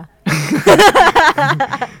kau lah.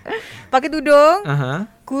 Pakai tudung,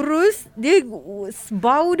 kurus, dia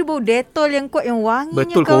bau Dettol yang kuat, yang wanginya.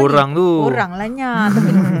 Betul ke orang tu? Orang lah nya.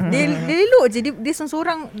 Tapi dia elok je, dia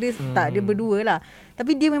seorang, dia tak, dia berdua lah.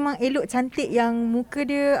 Tapi dia memang elok, cantik, yang muka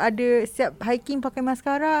dia ada siap hiking pakai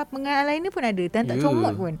maskara, pengal eyeliner pun ada. Dan tak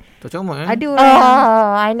comot pun. Tak comot Ada orang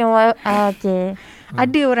I know. Okay.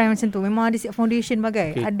 Ada orang yang macam tu. Memang ada siap foundation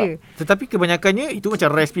bagai. Ada. Tetapi kebanyakannya itu macam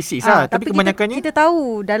rare species lah. Tapi kebanyakannya kita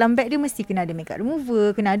tahu dalam beg dia mesti kena ada makeup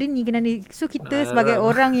remover, kena ada ni, kena ada. So kita sebagai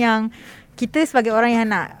orang yang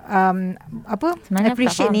nak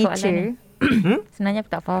appreciate nature. Sebenarnya aku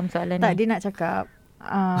tak faham soalan ni. Tak, dia nak cakap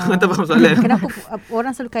tak faham soalan. Kenapa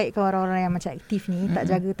orang selalu kaitkan orang-orang yang macam aktif ni tak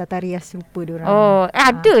jaga tata rias rupa dia orang?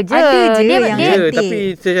 Ada je dia tapi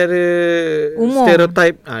secara umum,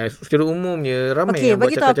 secara umumnya ramai yang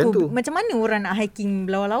buat cakap macam tu. Macam mana orang nak hiking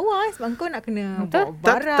lawa-lawa sebab kau nak kena bawa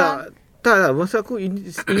barang. Tak lah, maksud aku in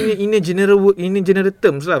general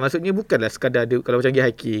terms lah. Maksudnya bukanlah sekadar ada, kalau macam pergi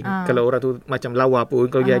hiking, kalau orang tu macam lawa pun,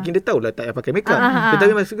 kalau pergi hiking dia tahulah tak payah pakai makeup.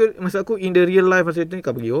 Tetapi maksud aku in the real life, maksudnya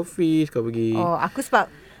kau pergi office, kau pergi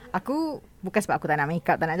Bukan sebab aku tak nak make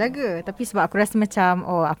up, tak nak jaga, tapi sebab aku rasa macam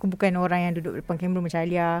aku bukan orang yang duduk depan kamera macam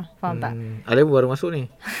Alia. Faham tak? Alia baru masuk ni.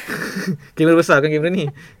 Kamera besar kan kamera ni?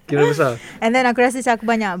 Kamera besar. And then aku rasa macam aku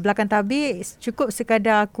banyak belakang tabir, cukup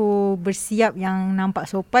sekadar aku bersiap yang nampak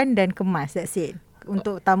sopan dan kemas. That's it.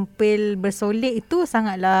 Untuk tampil bersolek itu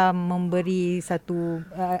sangatlah memberi satu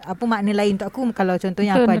makna lain untuk aku. Kalau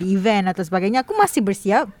contohnya aku ada event atau sebagainya, aku masih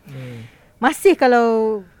bersiap. Masih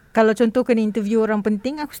kalau contoh kena interview orang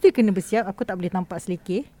penting, aku still kena bersiap. Aku tak boleh tampak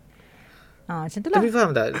selekeh. Macam tu lah. Tapi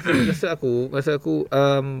faham tak? Masa aku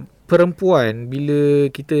perempuan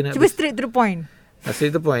bila kita nak cuba straight to the point.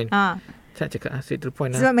 Straight to the point. Saya cakap straight to the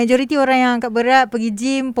point. Sebab majoriti orang yang angkat berat, pergi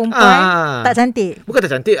gym, perempuan tak cantik. Bukan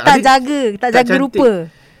tak cantik. Tak jaga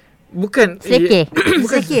rupa. Bukan selekeh.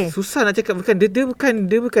 Bukan susah nak cakap. Bukan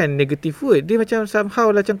dia bukan negative word. Dia macam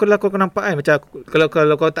somehow lah, macam kalau kau nampak kan, macam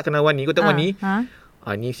kalau kau tak kenal Wani, kau tak Wani.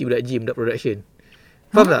 Ni mesti budak gym, budak production.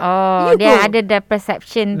 Faham tak? Dia ada the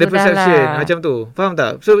perception tu dah lah. Macam tu. Faham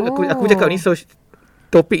tak? So aku cakap ni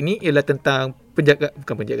topik ni ialah tentang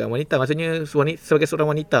bukan penjagaan wanita, maksudnya sebagai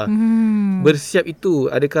seorang wanita. Bersiap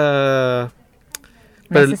itu adakah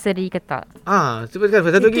necessary ke tak? Sebabkan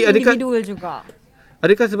satu lagi adakah individual juga.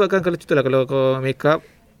 Adakah sebabkan kalau contohlah kalau kau make up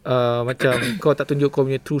macam kau tak tunjuk kau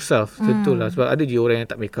punya true self. Contohlah sebab ada je orang yang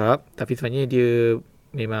tak make up tapi sebenarnya dia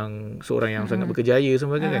memang seorang yang sangat berkejaya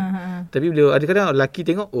semua kan. Tapi bila ada kadang lelaki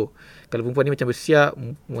tengok kalau perempuan ni macam bersiap,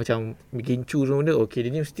 macam gincu semua benda, okey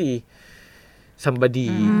dia ni mesti somebody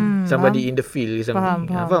in the field.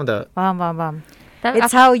 Faham tak? Faham.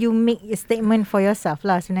 It's how you make a statement for yourself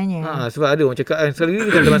lah sebenarnya. Sebab ada orang cakap sekali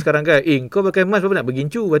ni kan zaman sekarang kan, kau pakai mask apa nak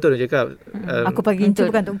bergincu, betul orang cakap. Aku pakai gincu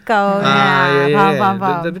bukan untuk kau. Faham.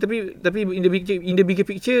 Tapi in the bigger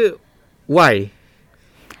picture, why?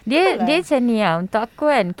 Dia macam ni lah untuk aku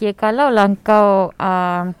kan. Kalau lah kau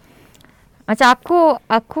macam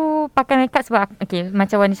aku pakai makeup sebab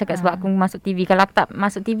macam Wani cakap sebab aku masuk TV. Kalau aku tak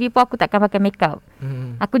masuk TV pun aku takkan pakai makeup.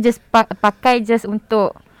 Aku just pakai just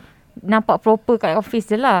untuk nampak proper kat office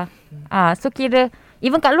je lah. So kira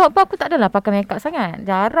even kat luar pun aku tak adalah pakai makeup sangat.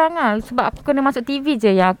 Jarang lah. Sebab aku kena masuk TV je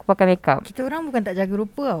yang aku pakai makeup. Kita orang bukan tak jaga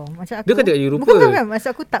rupa tau. Macam aku. Dia kan tak jaga rupa. Bukan. Maksud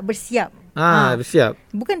aku tak bersiap. Bersiap.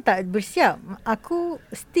 Bukan tak bersiap. Aku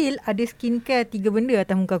still ada skincare 3 benda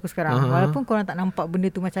atas muka aku sekarang. Walaupun korang tak nampak benda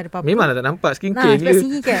tu macam ada apa-apa. Memanglah tak nampak skincare.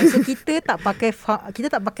 Skincare. So kita tak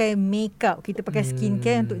pakai makeup. Kita pakai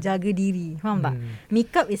skincare untuk jaga diri. Faham tak?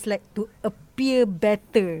 Makeup is like to appear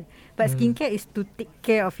better. But skincare is to take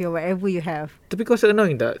care of your whatever you have. Tapi kau rasa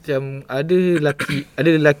annoying tak? Macam ada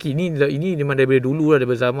lelaki ni memang daripada dulu lah,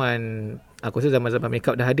 daripada zaman, aku rasa zaman-zaman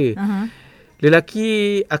makeup dah ada.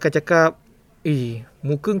 Lelaki akan cakap,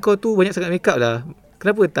 muka kau tu banyak sangat makeup lah.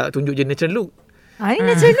 Kenapa tak tunjuk je natural look? Ni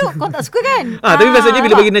natural look kau tak suka kan? Tapi maksudnya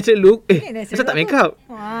bila bagi natural look, kenapa tak make up?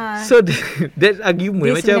 So that argument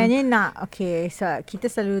dia macam sebenarnya nak so kita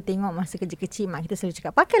selalu tengok masa kerja kecil mak kita selalu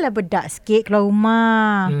cakap pakailah bedak sikit keluar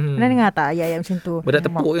rumah. Pernah dengar tak ayat-ayat macam tu? Bedak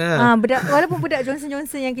tepuk kan? Bedak, walaupun bedak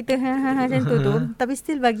Johnson yang kita macam tu tapi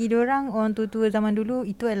still bagi diorang orang tua-tua zaman dulu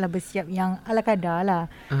itu adalah bersiap yang ala kadar lah.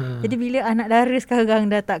 Jadi bila anak dara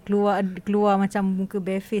sekarang dah tak keluar macam muka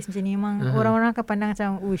bare face macam ni, memang orang-orang akan pandang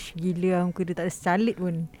macam ush gila muka dia tak ada secalit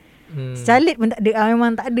pun. Secalit pun tak ada,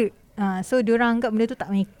 memang tak ada. So diorang anggap benda tu tak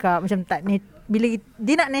make up, macam tak bila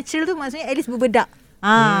dia nak natural tu maksudnya at least berbedak.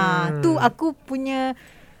 Tu aku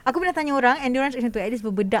pernah tanya orang and diorang cakap macam tu, at least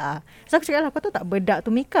berbedak. So aku cakap lah, kau tahu tak bedak tu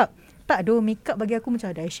make up? Tak doh, make up bagi aku macam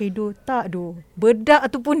ada eyeshadow. Tak doh, bedak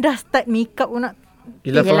tu pun dah start make up pun nak.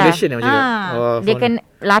 Ialah foundation yang macam dia kena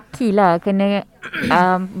laki lah kena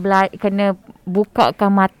kena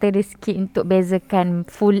bukakan mata dia sikit untuk bezakan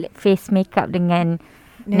full face makeup dengan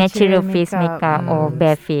natural face makeup or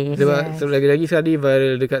bare face. Sebab lagi-lagi sekali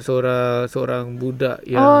viral dekat seorang budak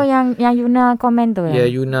yang yang Yuna komen tu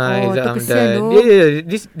Yuna Izzah Hamdan.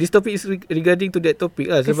 This topic is regarding to that topic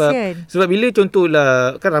lah. Sebab bila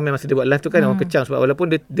contohlah kan ramai masa dia buat live tu kan orang kecam sebab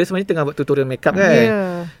walaupun dia sebenarnya tengah buat tutorial makeup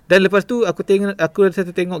kan. Dan lepas tu aku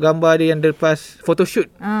tengok gambar dia yang lepas photoshoot.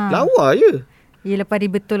 Lawa je. Lepas dia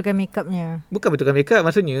betulkan makeupnya. Bukan betulkan makeup,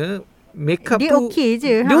 maksudnya makeup dia tu okey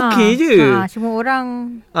je. Dia okey je. Cuma orang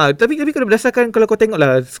tapi kalau berdasarkan kalau kau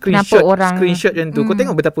tengoklah screenshot yang tu, kau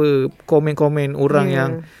tengok betapa komen-komen orang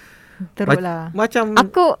yang teruklah. Macam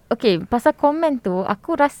aku pasal komen tu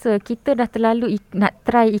aku rasa kita dah terlalu nak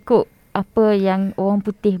try ikut apa yang orang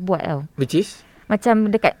putih buat tau. Which is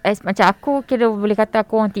macam dekat macam aku kira boleh kata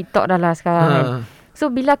aku orang TikTok dah lah sekarang kan.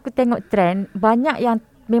 So bila aku tengok trend, banyak yang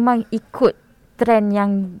memang ikut trend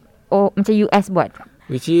yang macam US buat.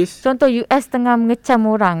 Which is contoh US tengah mengecam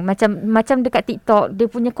orang macam dekat TikTok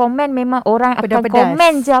dia punya komen memang orang akan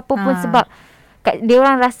komen je apa pun sebab dia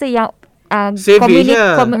orang rasa yang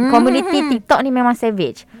community TikTok ni memang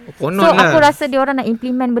savage. So aku rasa dia orang nak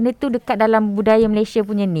implement benda tu dekat dalam budaya Malaysia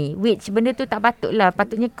punya ni, which benda tu tak patut lah.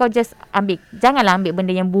 Patutnya kau just janganlah ambil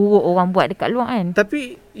benda yang buruk orang buat dekat luar kan.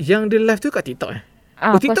 Tapi yang dia live tu kat TikTok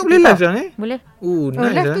TikTok boleh live sekarang Boleh.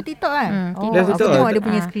 Nice live tu TikTok kan? Live TikTok. Aku tengok ada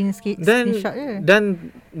punya screenshot je. Dan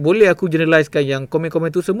boleh aku generalisekan yang komen-komen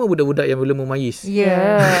tu semua budak-budak yang belum memayis.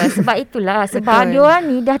 Sebab itulah. Sebab dia orang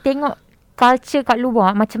ni dah tengok culture kat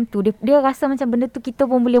luar macam tu. Dia rasa macam benda tu kita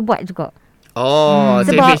pun boleh buat juga.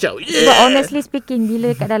 Sebab honestly speaking,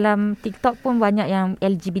 bila kat dalam TikTok pun banyak yang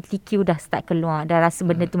LGBTQ dah start keluar. Dah rasa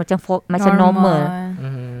benda tu macam normal.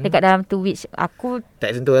 Dekat dalam tu, which aku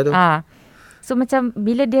tak sentuh lah tu. So macam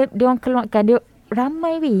bila dia orang keluarkan, dia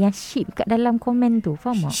ramai yang ship kat dalam komen tu.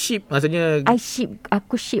 Faham tak? Ship maksudnya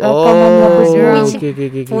aku ship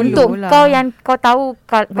okay. Untuk kau yang kau tahu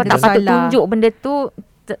kau tak patut tunjuk benda tu,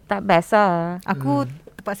 tak best lah.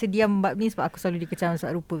 terpaksa diam bab ni sebab aku selalu dikecam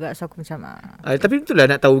sebab rupa gak. So aku macam Tapi itulah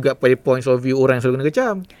nak tahu kat pada points of view orang yang selalu kena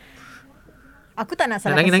kecam. aku tak nak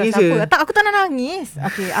salahkan nangis-nangis siapa. je. Tak, aku tak nak nangis.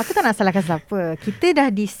 Okay, aku tak nak salahkan siapa. Kita dah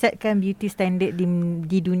disetkan beauty standard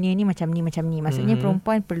di dunia ni macam ni. Maksudnya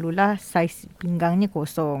perempuan perlulah saiz pinggangnya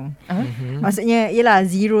kosong. Maksudnya yelah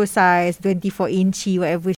 0 size, 24 inci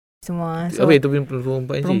whatever semua. So, apa itu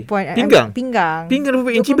perempuan pinggang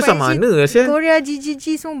 24 inci besar mana Asian? Korea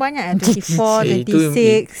GGG semua banyak 24,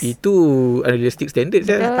 26. Itu unrealistic standard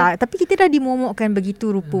saya. Tapi kita dah dimomokkan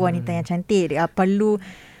begitu rupa wanita yang cantik. Perlu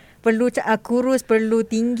kurus, perlu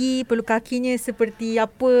tinggi, perlu kakinya seperti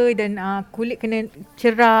apa, dan kulit kena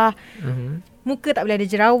cerah, muka tak boleh ada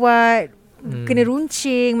jerawat, kena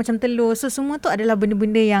runcing macam telur. So semua tu adalah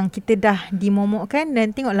benda-benda yang kita dah dimomokkan.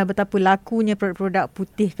 Dan tengoklah betapa lakunya produk-produk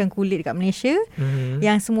putihkan kulit dekat Malaysia,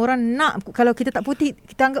 yang semua orang nak. Kalau kita tak putih,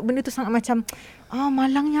 kita anggap benda tu sangat macam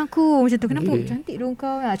malangnya aku macam tu. Kenapa cantik dong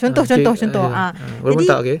kau? Contoh. Walaupun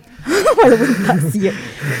tak walaupun tak siap.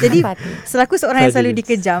 Jadi selaku seorang yang selalu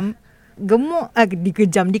dikecam,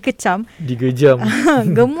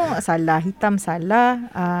 gemuk salah, hitam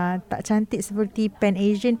salah, tak cantik seperti Pan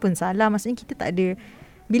Asian pun salah. Maksudnya kita tak ada,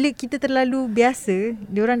 bila kita terlalu biasa,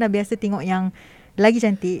 diorang dah biasa tengok yang lagi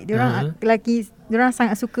cantik, diorang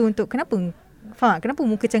sangat suka untuk kenapa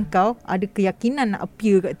muka macam kau ada keyakinan nak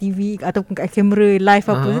appear kat TV ataupun kat kamera live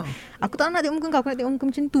apa. Aku tak nak tengok muka kau, aku nak tengok muka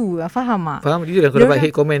macam tu. Faham tak? Faham. Dia kau dapat hate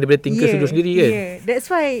comment daripada tingkah sendiri kan. That's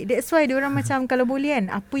why diorang macam kalau boleh kan,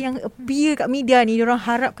 apa yang appear kat media ni diorang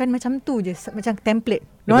harapkan macam tu je, macam template.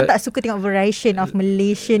 Diorang tak suka tengok variation of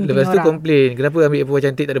Malaysian. Lepas tu komplain, kenapa ambil perempuan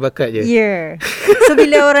cantik tak ada bakat je. So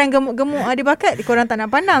bila orang gemuk-gemuk ada bakat, korang tak nak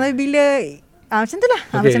pandang. Tapi bila macam tu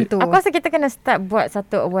lah, macam tu. Aku rasa kita kena start buat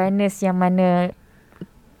satu awareness yang mana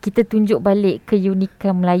kita tunjuk balik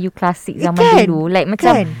keunikan Melayu klasik zaman dulu. Like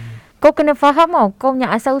macam kau kena faham kau punya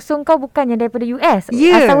asal usul kau bukannya daripada US.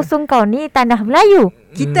 Asal usul kau ni tanah Melayu.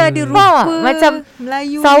 Kita ada rupa macam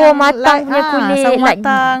Melayu sawo matang punya kulit. Sawo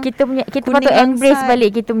matang. Kita patut embrace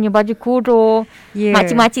balik kita punya baju kurung.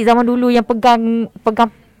 Makcik-makcik zaman dulu yang pegang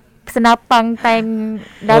senapang time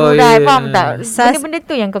darurat. Faham tak? Benda-benda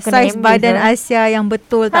tu yang kau kena embrace. Saiz badan Asia yang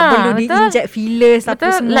betul. Tak perlu di-inject fillers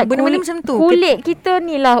apa semua. Benda-benda macam tu. Kulit kita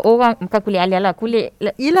ni lah orang, bukan kulit alia lah, kulit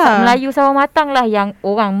Melayu sawo matang lah yang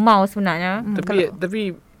orang mau sebenarnya.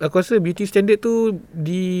 Tapi aku rasa beauty standard tu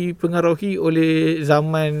dipengaruhi oleh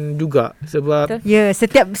zaman juga. Sebab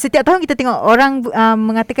setiap tahun kita tengok orang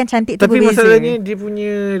mengatakan cantik tu tapi berbeza. Tapi masalahnya dia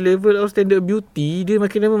punya level of standard beauty dia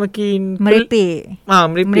makin lama makin merepek.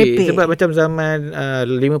 Merepek. Sebab macam zaman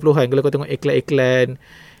 50-an, kalau kau tengok iklan-iklan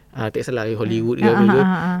tak salah Hollywood ke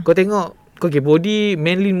apa, kau tengok body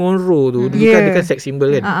Marilyn Monroe tu dia kan sex symbol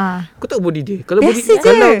kan. Kau tahu body dia.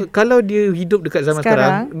 Kalau dia hidup dekat zaman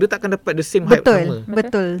sekarang, dia takkan dapat the same hype sama.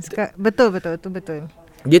 Betul.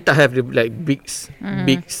 Dia tak have the like big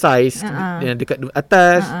size yang dekat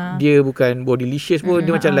atas. Dia bukan bodylicious pun.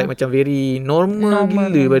 Dia macam very normal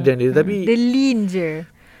gila badan dia. Tapi dia lean je.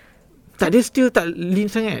 Dia still tak lean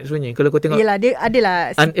sangat sebenarnya. Kalau kau tengok, yelah, dia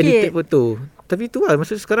adalah sikit unedited photo. Tapi tu lah,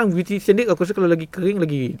 masa sekarang beauty standard aku rasa kalau lagi kering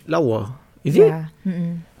lagi lawa. Is it?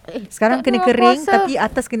 Sekarang kena kering tapi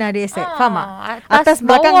atas kena ada aset. Faham tak? Atas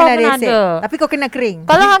belakang kena ada aset. Tapi kau kena kering.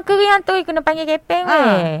 Kalau hang kering tu kena panggil kepeng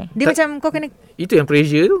dia macam kau kena. Itu yang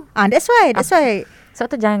pressure tu. That's why.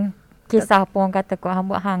 Sebab tu jangan kisah apa orang kata kau hang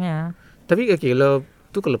buat hang ya. Tapi kalau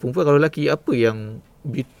perempuan, kalau lelaki apa yang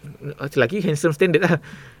lelaki handsome standard lah.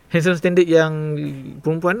 Handsome standard yang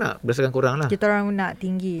perempuan nak berdasarkan korang lah. Kita orang nak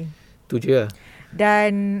tinggi. Tu je lah.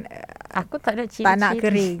 Dan aku tak ada ciri-ciri. Tak nak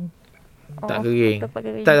kering. Tak kering.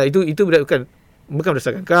 Tak, itu bukan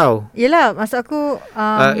berdasarkan kau. Yelah, maksud aku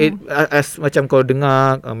as macam kau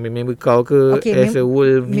dengar member kau ke, as a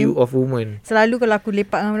world view of woman. Selalu kalau aku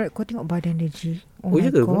lepak dengan kau tengok badan dia Ji. Oh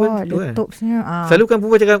my God, letopsnya. Selalu kan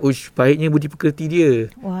perempuan cakap, baiknya budi pekerti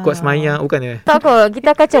dia. Kuat semayang, bukan tak kok,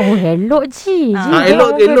 kita akan macam, elok Ji. Elok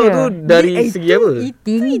tu dari segi apa?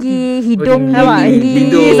 Tinggi, hidung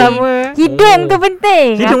tinggi. Sama. Hidung tu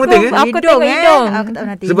penting. Hidung penting Aku tengok hidung. Aku tak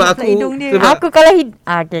pernah tengok. Sebab aku kalau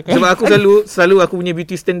sebab aku selalu aku punya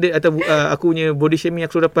beauty standard atau aku punya body shaming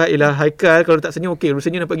aku dapat ialah Haikal kalau tak senyum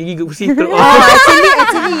senyum nampak gigi pusing. Actually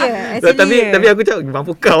tapi aku cakap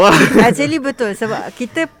mampu kau lah. Actually betul sebab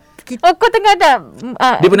kita kau tengah ada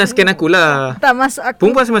dia pernah scan aku lah. Tak masuk aku.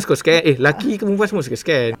 Perempuan semua suka scan. Laki ke perempuan semua suka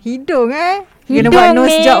scan. Hidung Hidung kena buat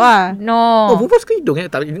nose job lah. No. Perempuan suka hidung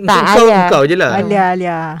tak kau je lah.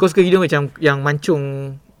 Alia. Kau suka hidung macam yang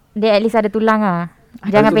mancung. Dia at least ada tulang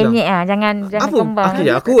Jangan penyek jangan kembang.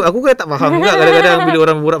 Aku kan tak faham juga kadang-kadang bila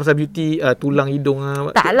orang borak pasal beauty tulang hidung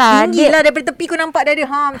Taklah. Tinggi lah daripada tepi kau nampak dah ada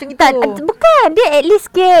macam gitu. Bukan, dia at least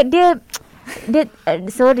dia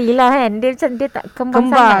sorry lah kan. Dia macam dia tak kembang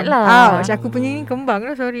sangat lah. Aku punya ni kembang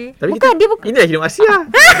lah, sorry. Tapi bukan dia inilah hidung Asia.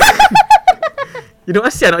 Hidung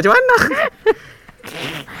Asia nak macam mana?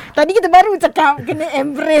 Tadi kita baru cakap kena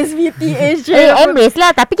embrace beauty Asia. Embrace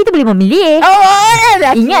lah. Tapi kita boleh memilih.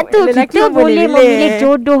 Ingat tu, kita boleh memilih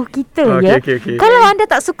jodoh kita. Okay. Kalau anda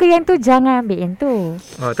tak suka yang tu, jangan ambil yang tu.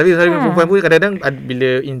 Tapi perempuan pun kadang-kadang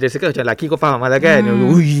bila in the circle macam lelaki kau faham lah kan.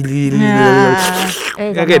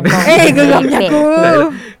 Geramnya aku.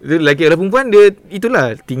 Lelaki kalau perempuan dia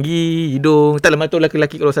itulah tinggi hidung. Taklah mata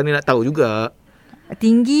lelaki-lelaki kalau sana nak tahu juga.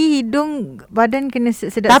 Tinggi, hidung, badan kena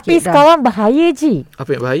sedap tapi sikit dah. sekarang bahaya je.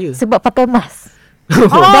 Apa yang bahaya? Sebab pakai mask.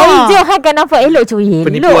 Dari je akan nampak elok cuy.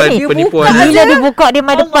 Penipuan. Bila dia buka dia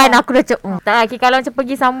mai depan aku dah tak. Kalau macam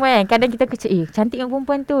pergi somewhere kadang kita kecil cantik dengan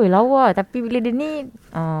perempuan tu lawa. Tapi bila dia ni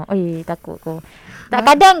takut kau. Tak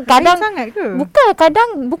kadang sangat ke?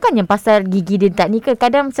 Bukannya pasal gigi dia tak ni ke.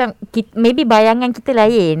 Kadang macam maybe bayangan kita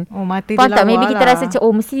lain. Mata dia lawa tak, maybe lah. kita rasa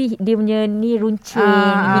macam mesti dia punya ni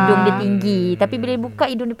runcing, hidung dia tinggi. Tapi bila dia buka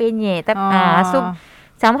hidung dia penyek. So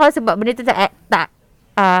somehow sebab benda tu tak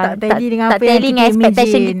tally dengan apa yang kita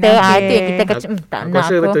expectation kita. Itu yang kita tak aku nak.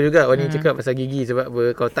 rasa betul juga Wani cakap pasal gigi. Sebab apa,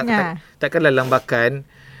 kau takkanlah lambakan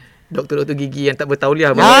doktor-doktor gigi yang tak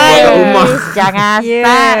bertauliah buat kat rumah. Jangan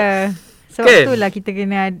start. Sebab itulah kita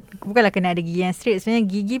bukanlah kena ada gigi yang straight. Sebenarnya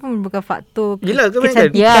gigi pun bukan faktor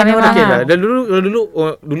kecantikan orang. Okay lah. Dan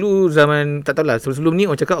dulu zaman tak tahulah, sebelum ni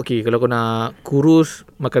orang cakap kalau kau nak kurus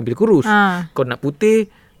makan pil kurus. Kau nak putih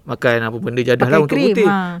makan apa benda jadah lah untuk putih.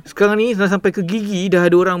 Sekarang ni sampai ke gigi dah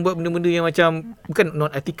ada orang buat benda-benda yang macam bukan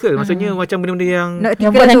not ethical. Maksudnya macam benda-benda yang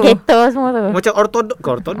bukan kereta semua tu. Macam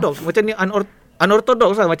ortodox macam ni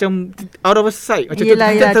unorthodox lah. Macam out of sight. Macam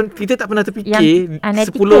kita tak pernah terfikir 10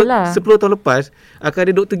 tahun lepas akan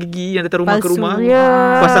ada doktor gigi yang datang rumah ke rumah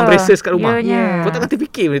pasang braces kat rumah. Kau takkan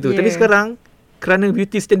terfikir benda tu. Tapi sekarang kerana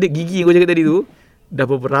beauty standard gigi yang kau cakap tadi tu, dah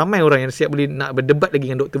ramai orang yang siap boleh nak berdebat lagi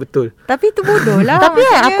dengan doktor betul. Tapi tu bodoh lah. Tapi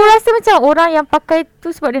aku rasa macam orang yang pakai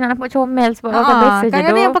tu sebab dia nak nampak comel. Sebab pakai braces je.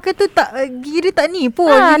 Kadang-kadang yang pakai tu gigi dia tak ni pun.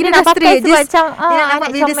 Gigi dia dah straight. Dia nak nampak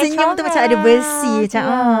bila dia senyum tu macam ada bersih. Macam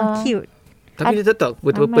cute. Tapi dia tetap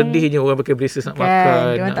betul-betul pedihnya orang pakai braces nak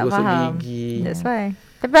makan, nak gosok gigi. That's why.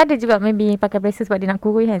 Tapi ada juga maybe pakai braces sebab dia nak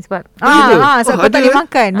kurus kan. Sebab sebab kau tak boleh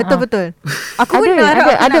makan. Betul-betul. Aku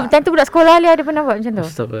ada time tu budak sekolah dia ada pernah buat macam tu.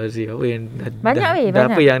 Astaghfirullahalazim. Apa yang banyak.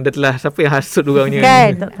 Apa yang dah telah, siapa yang hasut orangnya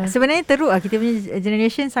kan. Sebenarnya teruk lah. Kita punya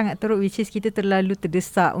generation sangat teruk, which is kita terlalu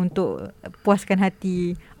terdesak untuk puaskan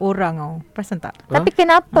hati orang tau. Perasan tak? Tapi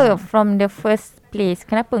kenapa from the first place,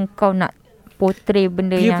 kenapa engkau nak portray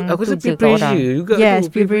benda yang aku tu je kat orang? Juga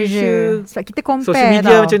peer pressure. Sebab kita compare social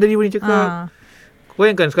media tau. macam tadi boleh cakap.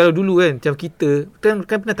 Bayangkan kalau dulu kan, macam kita kan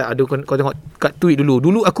pernah tak ada kau tengok kat tweet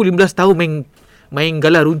dulu aku 15 tahun main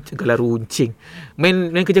galah runcing. Main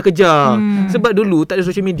kejar-kejar. Sebab dulu tak ada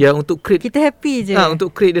social media untuk create, kita happy je.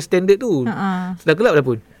 Untuk create the standard tu. Dah gelap dah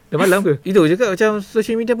pun. Dah malam ke? Itu je kan, macam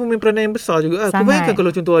social media pun main peranan yang besar juga. Aku bayangkan kalau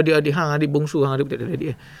contoh adik-adik adik bongsu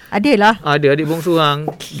adik-adik. Adalah. Ada adik bongsu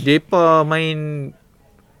depa main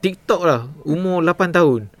TikTok lah umur 8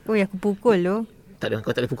 tahun. Aku pukul tu. Tak ada,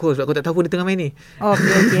 kau tak boleh pukul sebab aku tak tahu pun dia tengah main ni.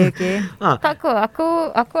 Okay. Tak ke,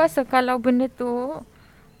 aku rasa kalau benda tu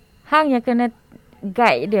hang yang kena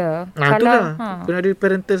guide dia. Kalau kena ada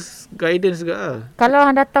parental guidance juga lah. Kalau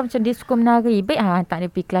hang datang macam dia suka menari, baik hang tak ada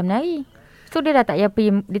pergi kelas menari. So dia dah tak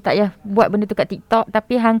payah buat benda tu kat TikTok,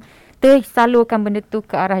 tapi hang tersalurkan benda tu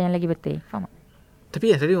ke arah yang lagi betul. Faham tak?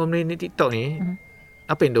 Tapi tadi orang main TikTok ni,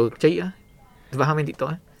 apa yang dia cari lah? Sebab hang main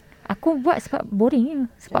TikTok Aku buat sebab boring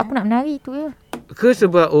je. Sebab aku nak menari tu je. Ke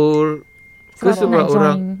sebab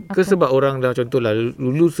orang dah contohlah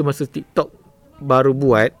dulu semasa TikTok baru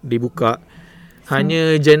buat dibuka,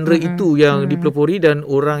 hanya genre itu yang dipelopori, dan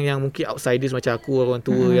orang yang mungkin outsiders macam aku, orang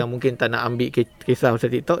tua yang mungkin tak nak ambil kisah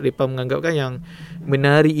pasal TikTok, mereka menganggapkan yang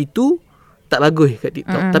menari itu tak bagus kat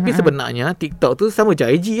TikTok. Tapi sebenarnya TikTok tu sama je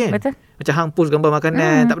IG kan. Betul. Macam hang post gambar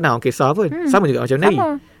makanan, tak pernah orang kisah pun. Sama juga macam menari.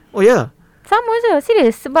 Oh ya. Yeah. Sama je,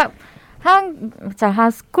 serius. Sebab hang macam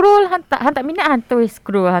hang scroll, hang tak minat, hang terus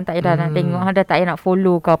scroll, hang tak payah nak tengok, hang dah tak payah nak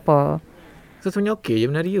follow ke apa. So sebenarnya okey je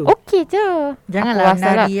menari tu. Okey je. Janganlah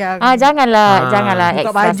menari. Janganlah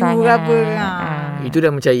buka baju ke apa. Itu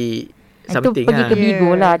dah mencari something. Itu pergi ke bigo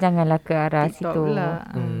lah. Janganlah ke arah TikTok situ.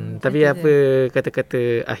 Tapi apa kata-kata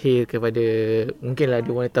akhir kepada mungkinlah ada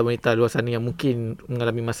wanita-wanita luar sana yang mungkin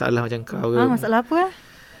mengalami masalah macam kau. Masalah apa?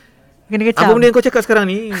 Kena kecam. Apa benda yang kau cakap sekarang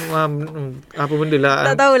ni? Apa benda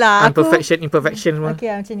lah? Tak tahulah. Imperfection semua.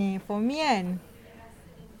 Okay, macam ni. For me kan,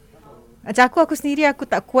 macam aku sendiri aku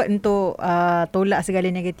tak kuat untuk tolak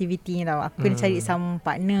segala negativity tau. Aku kena cari some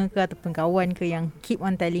partner ke ataupun kawan ke yang keep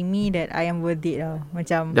on telling me that I am worth it tau.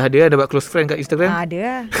 Macam dah ada buat close friend kat Instagram? ada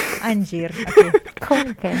lah. Anjir. Okay. Kau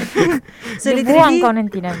kan. So Dia buang literally kau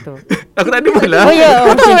nanti tu. Aku tak ada pun lah. Oh ya,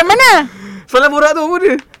 kau tahu mana? Soalan borak tu apa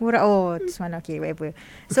dia? Borak semalam. Okay, whatever.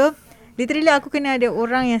 So literally aku kena ada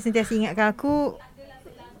orang yang sentiasa ingatkan aku.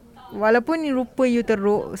 Walaupun rupa you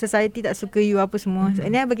teruk, society tak suka you apa semua.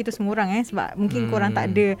 Ini begitu semua orang sebab mungkin korang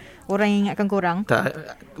tak ada orang yang ingatkan korang. Tak.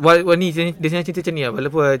 Ni dia sebenarnya cerita macam ni lah.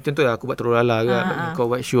 Walaupun contohlah aku buat terlalu lala ke, kau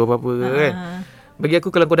buat show apa-apa kan. Bagi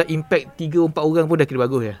aku kalau kau dah impact 3-4 orang pun dah kira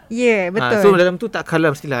bagus ya. Ya, betul. So dalam tu tak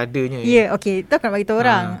kalah mestilah adanya. Ya, okay. Tu aku nak bagi tahu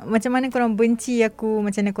orang. Macam mana korang benci aku,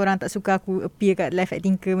 macam mana korang tak suka aku appear kat live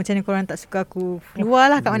acting ke, macam mana korang tak suka aku keluar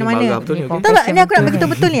lah kat mana-mana. Marah betul ni. Tahu tak, ni aku nak bagi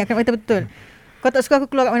tahu betul ni. Aku nak bagi tahu betul. Kau tak suka aku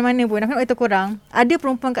keluar kat mana-mana pun. Aku nak beritahu korang, ada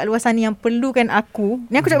perempuan kat luar sana yang perlukan aku.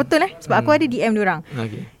 Ni aku cakap betul sebab aku ada DM diorang.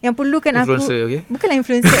 Okay. Yang perlukan influencer, aku. Okay. Bukanlah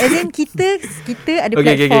influencer. As in kita ada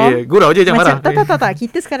platform. Okay. Gurau je jangan marah. Tak.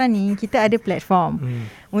 Kita sekarang ni, kita ada platform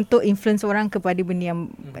untuk influence orang kepada benda yang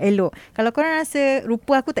elok. Kalau korang rasa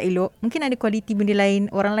rupa aku tak elok, mungkin ada kualiti benda lain,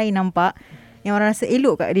 orang lain nampak yang orang rasa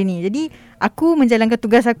elok kat dia ni. Jadi aku menjalankan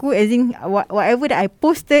tugas aku, as in whatever that I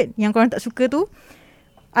posted yang korang tak suka tu,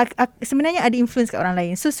 sebenarnya ada influence kat orang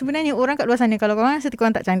lain. So sebenarnya orang kat luar sana, kalau korang rasa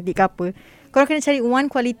korang tak cantik ke apa, korang kena cari one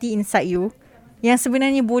quality inside you yang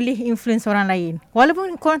sebenarnya boleh influence orang lain.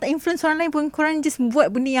 Walaupun korang tak influence orang lain pun, korang just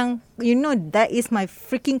buat benda yang you know that is my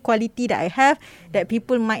freaking quality that I have, that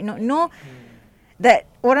people might not know, that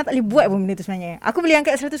orang tak boleh buat pun benda tu sebenarnya. Aku boleh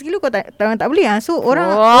angkat 100 kilo, kau tak boleh lah. So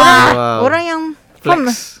orang yang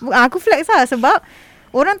flex. Aku flex lah sebab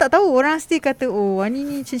orang tak tahu. Orang still kata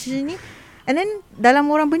ni macam ni. And then dalam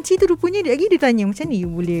orang benci tu rupanya dia tanya, macam ni you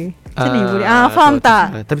boleh? Macam ni you boleh? Faham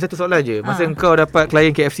tak? Tapi satu soalan je. Masa kau dapat klien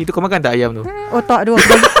KFC tu, kau makan tak ayam tu? Oh tak ada.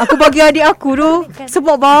 Aku bagi adik aku tu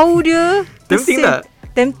sebab bau dia. Tempting tak?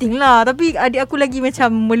 Tempting lah. Tapi adik aku lagi macam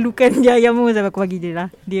melukan dia ayam tu, sampai aku bagi dia lah.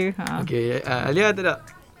 Okay. Alia tak?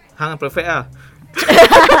 Hang perfect lah.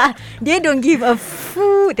 Dia don't give a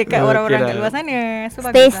food dekat orang-orang kat luar sana. So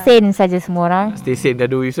stay sane saja semua orang. Stay sane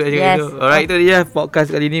dah dulu esok cakap tu. Alright, itu dia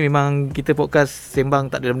podcast kali ni. Memang kita podcast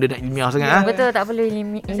sembang tak ada benda nak ilmiah sangat. Betul, tak perlu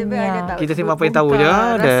ilmiah. Kita sembang apa yang tahu je.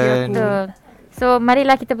 Dan betul. So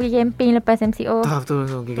marilah kita pergi camping lepas MCO. Betul.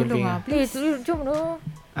 Camping. Please, jom tu.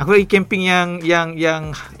 Aku lagi camping yang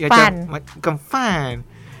fun. Bukan fun.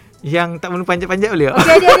 Yang tak perlu panjat-panjat boleh tak?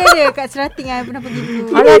 Okay, ada kat Cerating I pernah pergi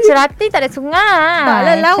dulu. Alah, Cerating tak ada sungai. Tak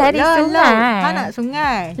lah, laut cari lah. sungai. Hang nak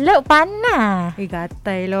sungai. Laut panas.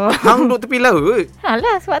 Gatai loh. Hang duduk tepi laut.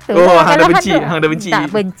 Alah, sebab tu. Hang dah benci.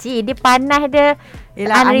 Tak benci. Dia panas dia.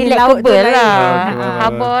 Yelah, unrelaxable lah.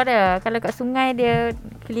 Habor dia. Kalau kat sungai dia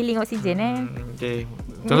keliling oksigen Okay.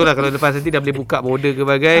 Contohlah kalau lepas nanti dah boleh buka border ke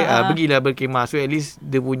bagai, pergilah berkemah. So at least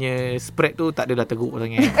dia punya spread tu tak adalah teruk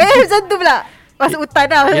sangat. Macam tu pula. Masuk hutan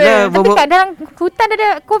dah. Tapi kat dalam hutan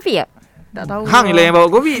ada COVID tak? Tak tahu. Hang lah yang bawa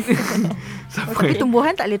COVID. Tapi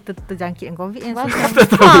tumbuhan tak boleh terjangkit dengan COVID.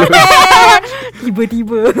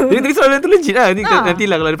 Tiba-tiba. Ini soalan tu legit lah.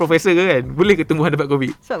 Nantilah kalau ada profesor ke kan, boleh ke tumbuhan dapat COVID?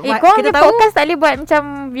 Korang punya podcast tak boleh buat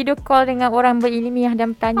macam video call dengan orang berilmiah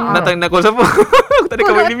dan bertanya. Nak call siapa? Aku tak ada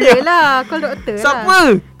kawan ilmiah. Call doktor lah. Siapa?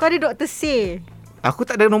 Kau ada doktor C. Aku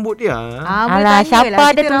tak ada nombor dia. Alah,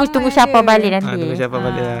 siapa ada tunggu siapa balik nanti. Tunggu siapa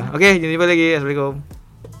balik lah. Okay, jumpa lagi. Assalamualaikum.